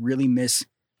 man, I really miss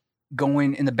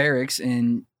going in the barracks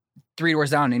and 3 doors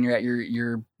down and you're at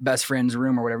your best friend's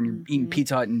room or whatever, and you're eating Mhm.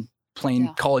 Pizza Hut and playing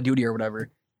Yeah. Call of Duty or whatever.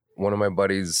 One of my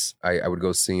buddies, I would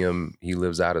go see him. He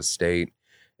lives out of state.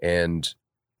 And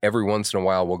every once in a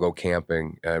while, we'll go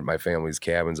camping at my family's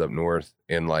cabins up north.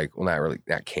 And like, well,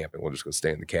 not camping. We'll just go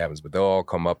stay in the cabins. But they'll all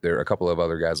come up there. A couple of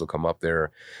other guys will come up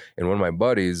there. And one of my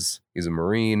buddies, he's a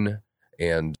Marine.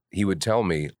 And he would tell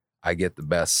me, I get the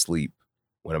best sleep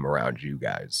when I'm around you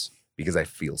guys because I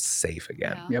feel safe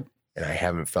again. Yeah. Yep. And I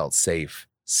haven't felt safe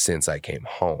since I came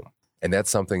home. And that's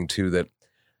something too that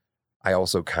I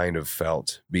also kind of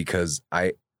felt because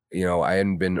I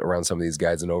hadn't been around some of these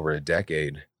guys in over a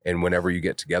decade. And whenever you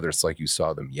get together, it's like you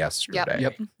saw them yesterday.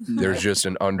 Yep. There's just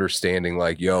an understanding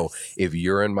like, yo, if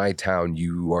you're in my town,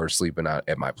 you are sleeping out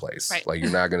at my place. Right. Like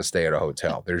you're not going to stay at a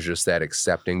hotel. There's just that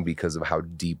accepting because of how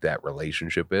deep that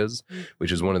relationship is,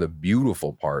 which is one of the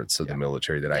beautiful parts of the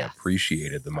military that I Yes.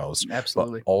 appreciated the most.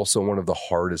 Absolutely. But also one of the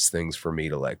hardest things for me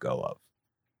to let go of.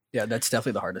 Yeah, that's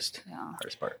definitely the hardest Yeah.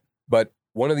 part. But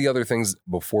one of the other things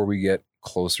before we get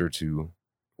closer to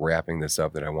wrapping this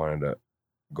up that I wanted to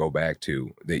go back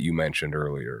to that you mentioned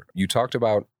earlier, you talked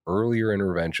about earlier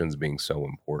interventions being so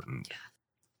important.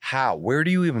 How? Where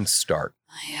do you even start?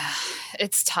 Yeah,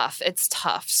 it's tough. It's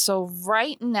tough. So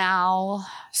right now,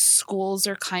 schools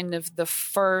are kind of the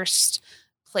first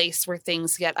place where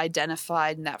things get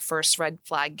identified and that first red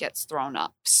flag gets thrown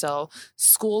up. So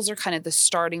schools are kind of the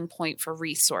starting point for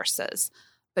resources,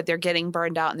 but they're getting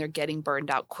burned out and they're getting burned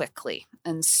out quickly.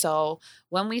 And so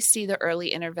when we see the early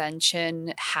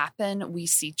intervention happen, we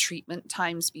see treatment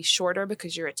times be shorter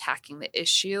because you're attacking the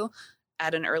issue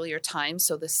at an earlier time.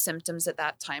 So the symptoms at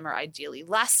that time are ideally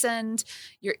lessened.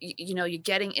 You're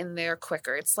getting in there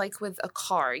quicker. It's like with a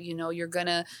car, you're going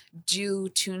to do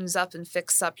tunes up and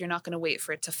fix up. You're not going to wait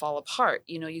for it to fall apart.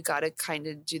 You got to kind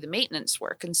of do the maintenance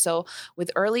work. And so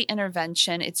with early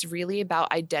intervention, it's really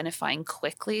about identifying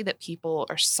quickly that people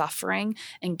are suffering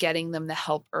and getting them the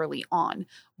help early on.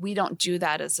 We don't do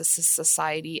that as a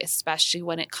society, especially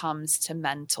when it comes to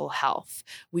mental health.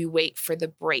 We wait for the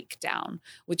breakdown,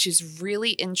 which is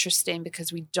really interesting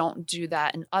because we don't do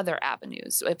that in other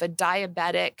avenues. So if a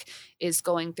diabetic is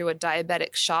going through a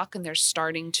diabetic shock and they're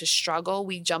starting to struggle,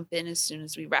 we jump in as soon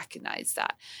as we recognize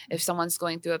that. If someone's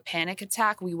going through a panic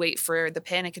attack, we wait for the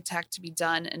panic attack to be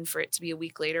done and for it to be a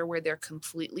week later where they're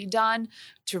completely done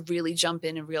to really jump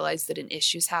in and realize that an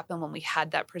issue's happened when we had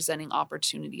that presenting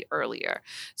opportunity earlier.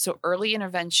 So early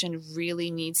intervention really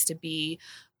needs to be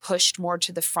pushed more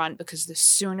to the front because the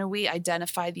sooner we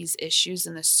identify these issues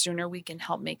and the sooner we can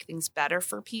help make things better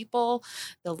for people,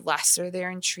 the lesser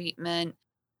they're in treatment,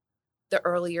 the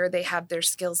earlier they have their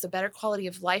skills, the better quality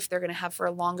of life they're going to have for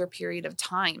a longer period of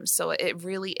time. So it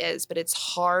really is, but it's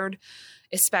hard,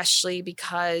 especially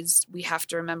because we have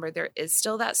to remember there is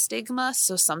still that stigma.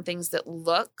 So some things that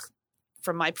look,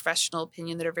 from my professional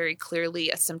opinion, that are very clearly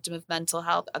a symptom of mental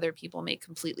health, other people may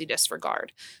completely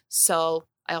disregard. So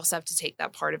I also have to take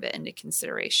that part of it into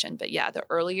consideration. But yeah, the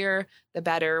earlier, the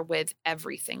better with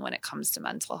everything when it comes to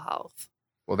mental health.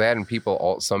 Well, that and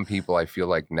some people I feel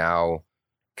like now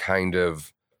kind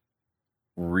of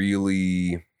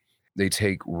really, they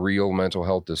take real mental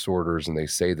health disorders and they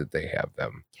say that they have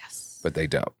them, Yes. but they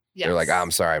don't. Yes. They're like,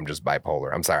 I'm sorry, I'm just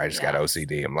bipolar. I'm sorry, I just got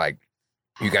OCD. I'm like,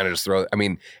 you kind of just throw,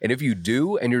 and if you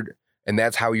do, and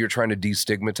that's how you're trying to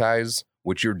destigmatize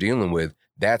what you're dealing with,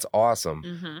 that's awesome.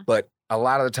 Mm-hmm. But a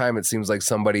lot of the time it seems like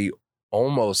somebody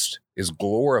almost is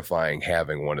glorifying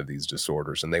having one of these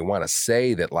disorders and they want to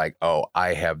say that like, oh,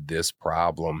 I have this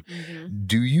problem. Mm-hmm.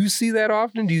 Do you see that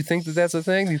often? Do you think that that's a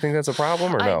thing? Do you think that's a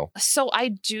problem or no? So I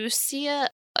do see a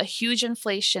huge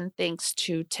inflation thanks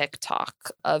to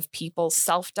TikTok of people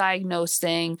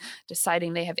self-diagnosing,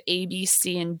 deciding they have A, B,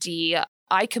 C, and D.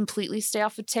 I completely stay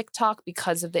off of TikTok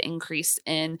because of the increase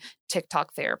in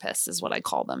TikTok therapists is what I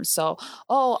call them. So,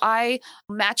 oh, I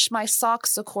matched my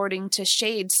socks according to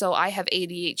shade, so I have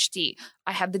ADHD.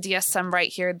 I have the DSM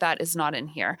right here. That is not in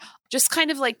here. Just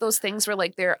kind of like those things where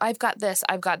like I've got this,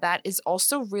 I've got that is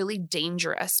also really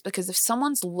dangerous, because if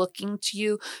someone's looking to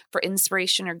you for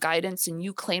inspiration or guidance and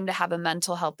you claim to have a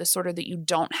mental health disorder that you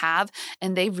don't have,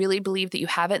 and they really believe that you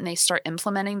have it, and they start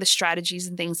implementing the strategies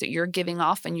and things that you're giving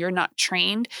off and you're not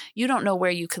trained, you don't know where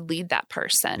you could lead that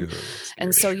person.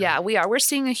 And so, yeah, we're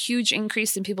seeing a huge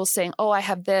increase in people saying, oh, I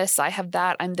have this, I have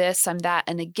that, I'm this, I'm that.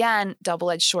 And again,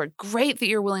 double-edged sword. Great that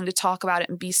you're willing to talk about it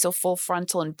and be so full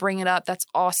frontal and bring it up. That's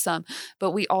awesome.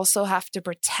 But we also have to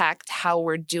protect how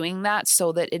we're doing that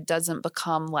so that it doesn't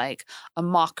become like a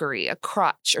mockery, a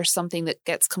crutch, or something that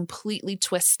gets completely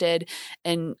twisted.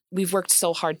 And we've worked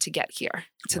so hard to get here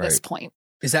to this point.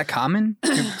 Is that common?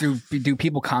 Do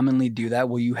people commonly do that?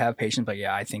 Will you have patients like,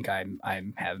 yeah, I think I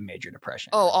have major depression?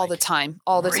 Oh, all the time.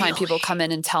 All the time people come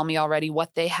in and tell me already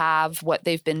what they have, what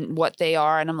they've been, what they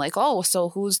are. And I'm like, oh, so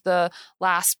who's the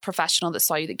last professional that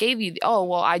saw you that gave you? Oh,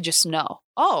 well, I just know.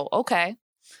 Oh, okay.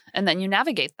 And then you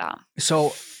navigate that.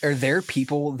 So are there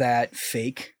people that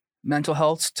fake mental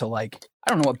health to like,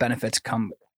 I don't know what benefits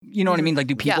come. You know what I mean? Like,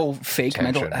 do people fake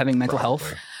having mental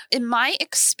health? In my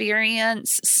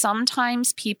experience,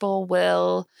 sometimes people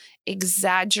will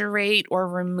exaggerate or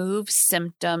remove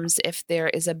symptoms if there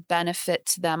is a benefit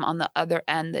to them on the other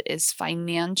end that is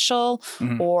financial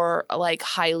or like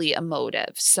highly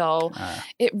emotive. So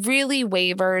it really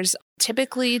wavers.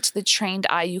 Typically, to the trained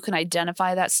eye, you can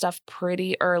identify that stuff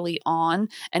pretty early on,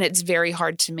 and it's very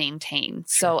hard to maintain.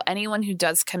 So anyone who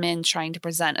does come in trying to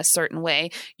present a certain way,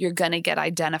 you're going to get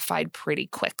identified pretty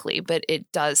quickly, but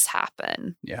it does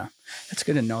happen. Yeah. That's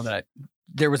good to know that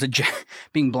there was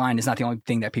being blind is not the only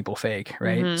thing that people fake,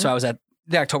 right? So I was at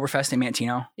the Oktoberfest in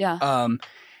Mantino. Yeah.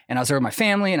 And I was there with my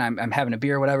family, and I'm having a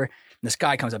beer or whatever. And this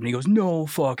guy comes up and he goes, "No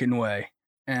fucking way."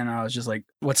 And I was just like,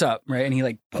 "What's up?" Right? And he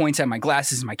like points at my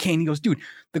glasses and my cane. He goes, "Dude,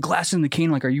 the glasses and the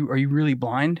cane, like, are you really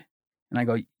blind?" And I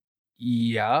go,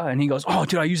 "Yeah." And he goes, "Oh,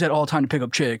 dude, I use that all the time to pick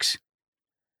up chicks."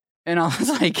 And I was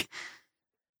like,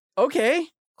 "Okay,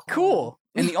 cool."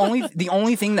 And the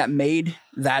only thing that made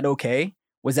that okay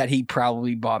was that he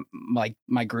probably bought like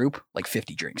my group like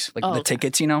 50 drinks, like the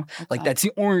tickets, you know, like that's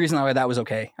the only reason why that was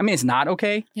okay. I mean, it's not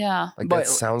okay. Yeah. Like that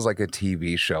sounds like a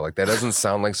TV show. Like that doesn't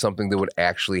sound like something that would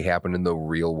actually happen in the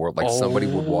real world. Like somebody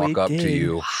would walk up to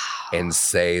you and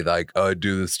say like, "Oh, I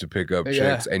do this to pick up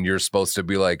chicks." And you're supposed to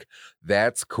be like,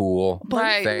 "That's cool.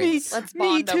 Right. Thanks. Let's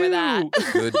bond over that."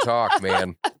 Good talk,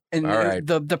 man. And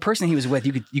the person he was with,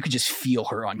 you could just feel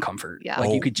her uncomfort. Yeah.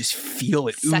 Like you could just feel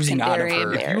it oozing out of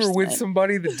her. If you were with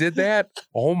somebody that did that,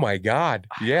 oh my God.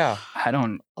 Yeah. I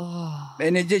don't. Oh.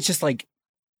 And it's just like,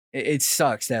 it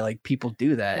sucks that like people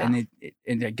do that. Yeah.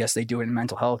 And I guess they do it in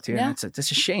mental health too. Yeah. And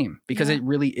it's a shame because it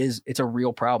really is, it's a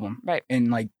real problem. Right.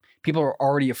 And like people are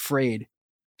already afraid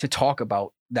to talk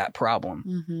about that problem.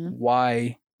 Mm-hmm.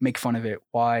 Why make fun of it?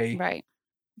 Why? Right.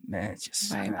 Man, it's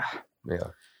just. Yeah.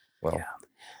 Well. Yeah.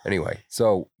 Anyway,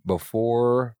 so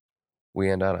before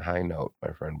we end on a high note,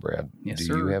 my friend Brad, do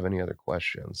you have any other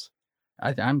questions?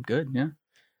 I'm good, yeah.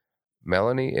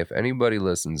 Melanie, if anybody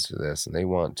listens to this and they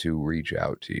want to reach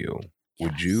out to you,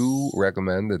 would you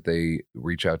recommend that they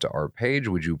reach out to our page?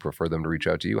 Would you prefer them to reach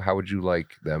out to you? How would you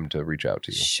like them to reach out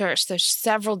to you? Sure. So there's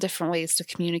several different ways to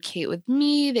communicate with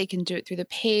me. They can do it through the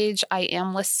page. I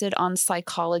am listed on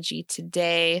Psychology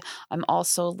Today. I'm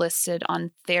also listed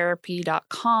on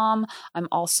therapy.com. I'm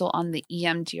also on the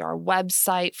EMDR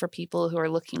website for people who are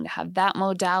looking to have that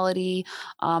modality.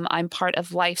 I'm part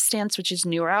of Life Stance, which is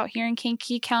newer out here in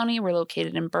Kankakee County. We're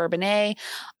located in Bourbonnais.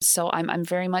 So I'm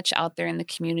very much out there in the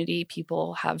community. People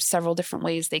have several different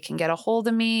ways they can get a hold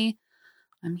of me.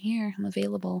 I'm here. I'm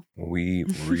available. We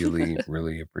really,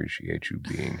 really appreciate you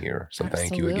being here. So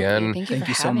thank you again. Thank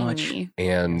you so much. Me.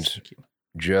 And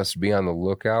just be on the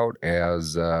lookout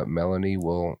as Melanie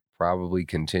will probably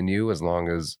continue as long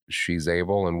as she's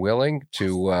able and willing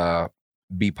to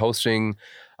be posting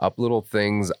up little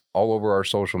things all over our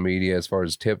social media as far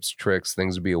as tips, tricks,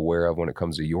 things to be aware of when it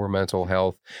comes to your mental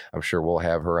health. I'm sure we'll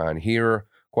have her on here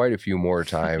quite a few more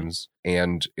times.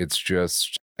 And it's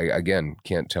just, again,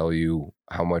 can't tell you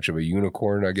how much of a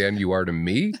unicorn, again, you are to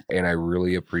me. And I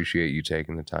really appreciate you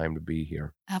taking the time to be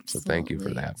here. Absolutely. So thank you for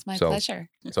that. It's my pleasure.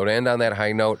 So to end on that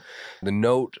high note,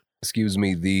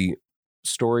 the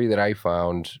story that I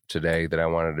found today that I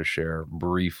wanted to share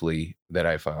briefly that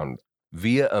I found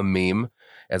via a meme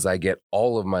as I get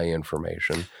all of my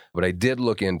information, but I did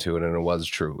look into it and it was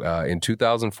true. In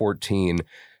 2014,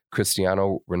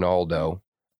 Cristiano Ronaldo,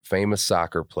 famous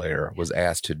soccer player, was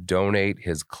asked to donate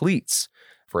his cleats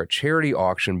for a charity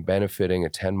auction benefiting a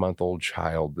 10-month-old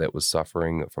child that was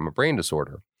suffering from a brain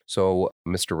disorder. So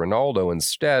Mr. Ronaldo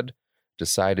instead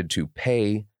decided to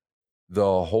pay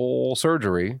the whole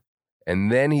surgery, and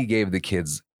then he gave the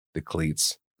kids the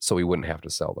cleats so he wouldn't have to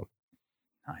sell them.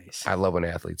 Nice. I love when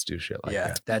athletes do shit like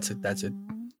that. That's it.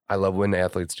 I love when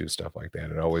athletes do stuff like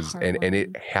that. It always and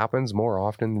it happens more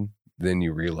often than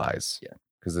you realize. Yeah.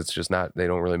 Because it's just not, they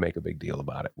don't really make a big deal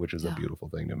about it, which is a beautiful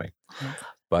thing to me. Yeah.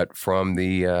 But from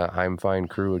the I'm Fine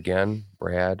crew again,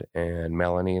 Brad and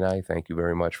Melanie and I, thank you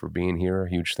very much for being here. A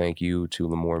huge thank you to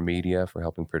Lamore Media for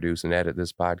helping produce and edit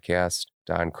this podcast.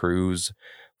 Don Cruz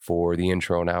for the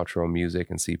intro and outro music,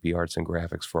 and CP Arts and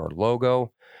Graphics for our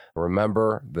logo.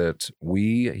 Remember that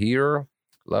we here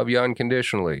love you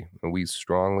unconditionally, and we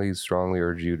strongly, strongly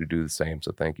urge you to do the same.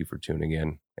 So thank you for tuning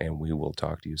in, and we will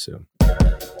talk to you soon.